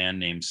was a man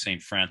named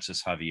St.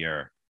 Francis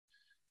Xavier.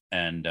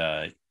 And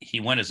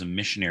he went as a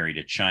missionary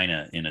to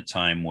China in a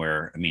time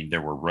where,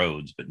 there were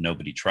roads, but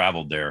nobody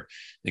traveled there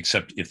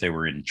except if they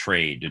were in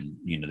trade and,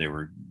 they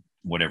were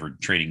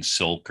trading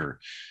silk or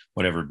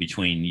whatever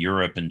between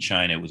Europe and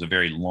China. It was a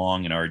very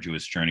long and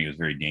arduous journey. It was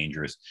very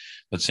dangerous.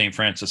 But St.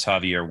 Francis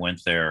Xavier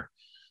went there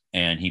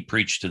and he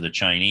preached to the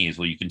Chinese.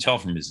 Well, you can tell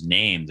from his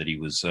name that he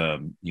was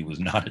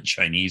not a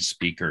Chinese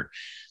speaker.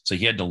 So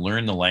he had to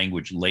learn the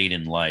language late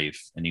in life,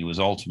 and he was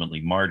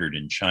ultimately martyred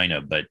in China.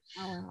 But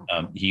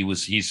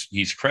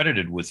he's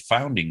credited with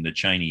founding the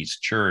Chinese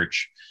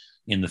church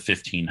in the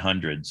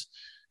 1500s.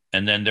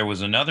 And then there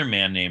was another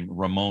man named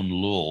Ramon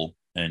Lull,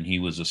 and he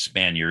was a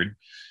Spaniard,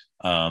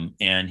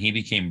 and he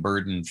became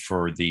burdened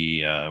for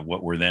the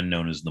what were then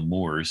known as the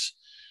Moors,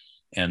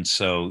 and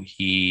so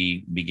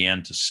he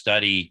began to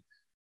study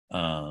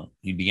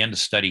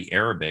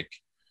Arabic.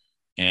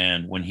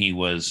 And when he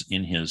was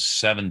in his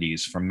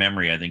 70s, from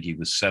memory, I think he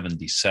was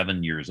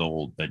 77 years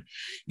old, but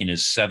in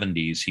his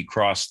 70s, he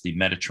crossed the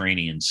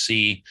Mediterranean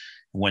Sea,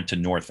 went to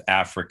North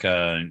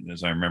Africa. And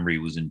as I remember, he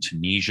was in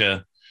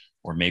Tunisia,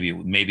 or maybe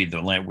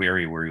the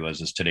area where he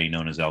was is today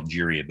known as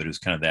Algeria, but it was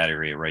kind of that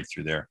area right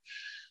through there.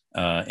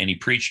 And he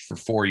preached for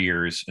 4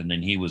 years, and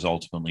then he was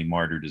ultimately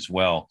martyred as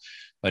well.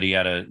 But he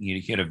had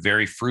a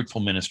very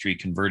fruitful ministry,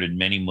 converted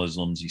many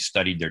Muslims. He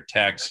studied their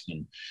texts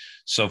and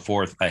so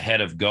forth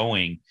ahead of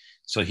going.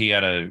 So he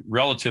had a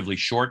relatively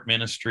short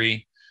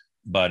ministry,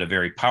 but a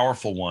very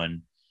powerful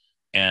one.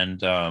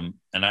 And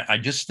I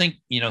just think,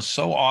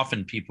 so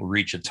often people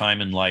reach a time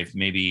in life,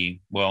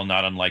 maybe, well,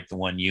 not unlike the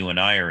one you and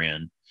I are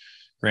in.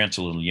 Grant's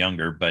a little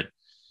younger, but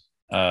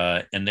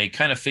and they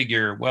kind of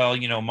figure, well,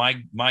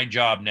 my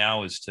job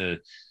now is to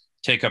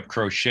take up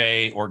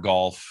crochet or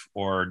golf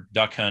or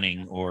duck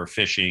hunting or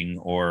fishing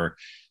or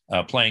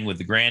playing with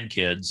the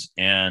grandkids.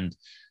 And,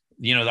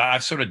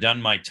 I've sort of done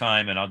my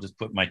time and I'll just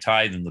put my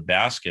tithe in the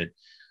basket.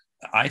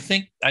 I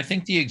think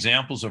the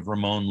examples of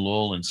Ramon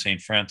Lull and St.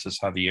 Francis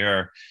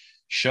Xavier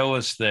show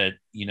us that,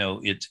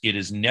 it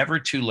is never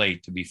too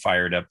late to be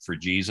fired up for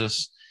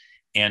Jesus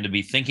and to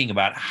be thinking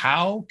about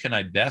how can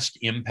I best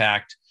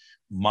impact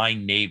my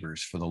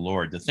neighbors for the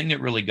Lord. The thing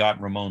that really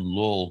got Ramon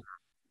Lull,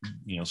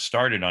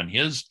 started on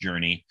his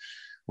journey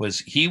was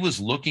he was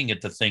looking at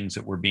the things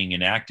that were being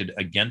enacted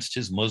against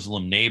his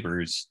Muslim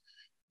neighbors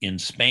in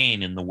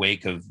Spain in the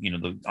wake of,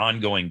 the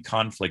ongoing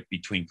conflict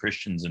between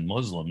Christians and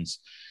Muslims.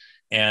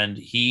 And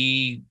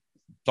he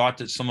thought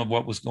that some of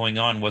what was going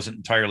on wasn't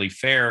entirely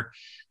fair.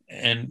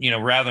 And,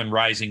 rather than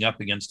rising up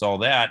against all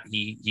that,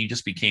 he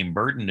just became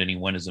burdened and he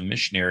went as a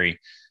missionary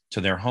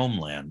to their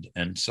homeland.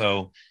 And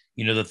so,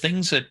 the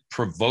things that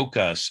provoke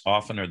us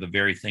often are the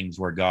very things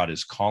where God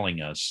is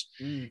calling us.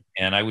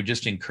 And I would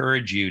just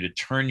encourage you to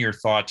turn your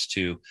thoughts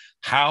to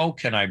how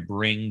can I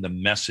bring the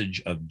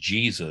message of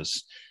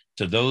Jesus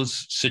to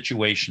those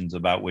situations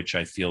about which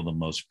I feel the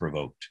most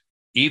provoked,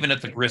 even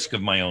at the risk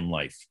of my own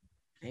life.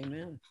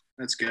 Amen.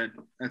 That's good.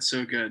 That's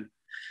so good.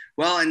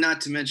 Well, and not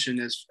to mention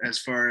as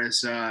far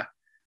as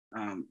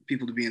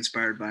people to be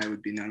inspired by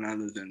would be none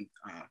other than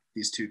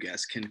these two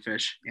guests, Ken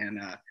Fish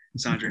and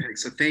Sandra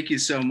Hicks. So thank you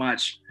so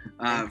much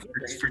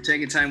for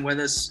taking time with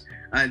us.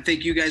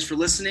 Thank you guys for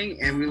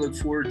listening, and we look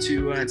forward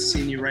to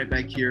seeing you right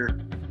back here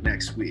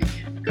next week.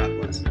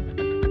 God bless.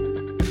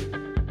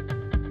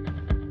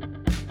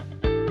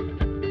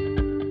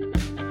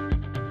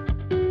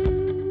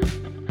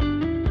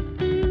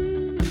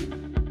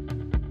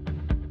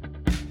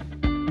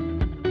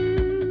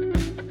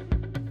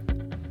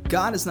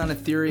 God is Not a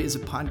Theory is a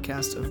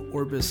podcast of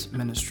Orbis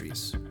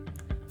Ministries.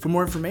 For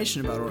more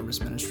information about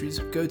Orbis Ministries,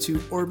 go to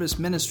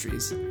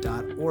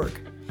orbisministries.org.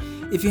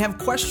 If you have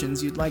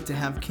questions you'd like to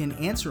have Ken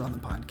answer on the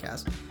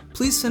podcast,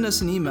 please send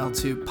us an email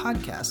to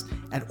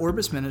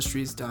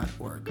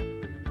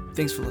podcast@orbisministries.org.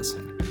 Thanks for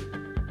listening.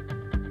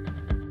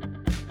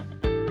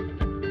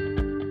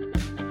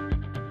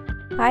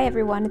 Hi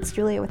everyone, it's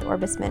Julia with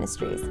Orbis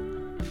Ministries.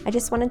 I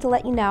just wanted to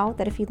let you know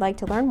that if you'd like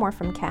to learn more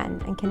from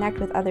Ken and connect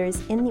with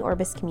others in the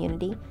Orbis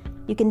community,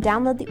 you can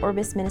download the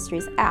Orbis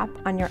Ministries app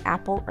on your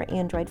Apple or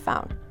Android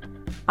phone.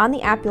 On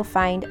the app, you'll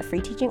find a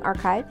free teaching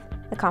archive,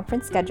 the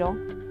conference schedule,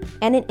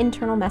 and an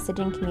internal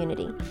messaging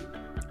community.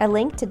 A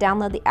link to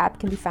download the app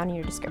can be found in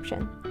your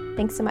description.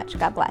 Thanks so much.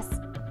 God bless.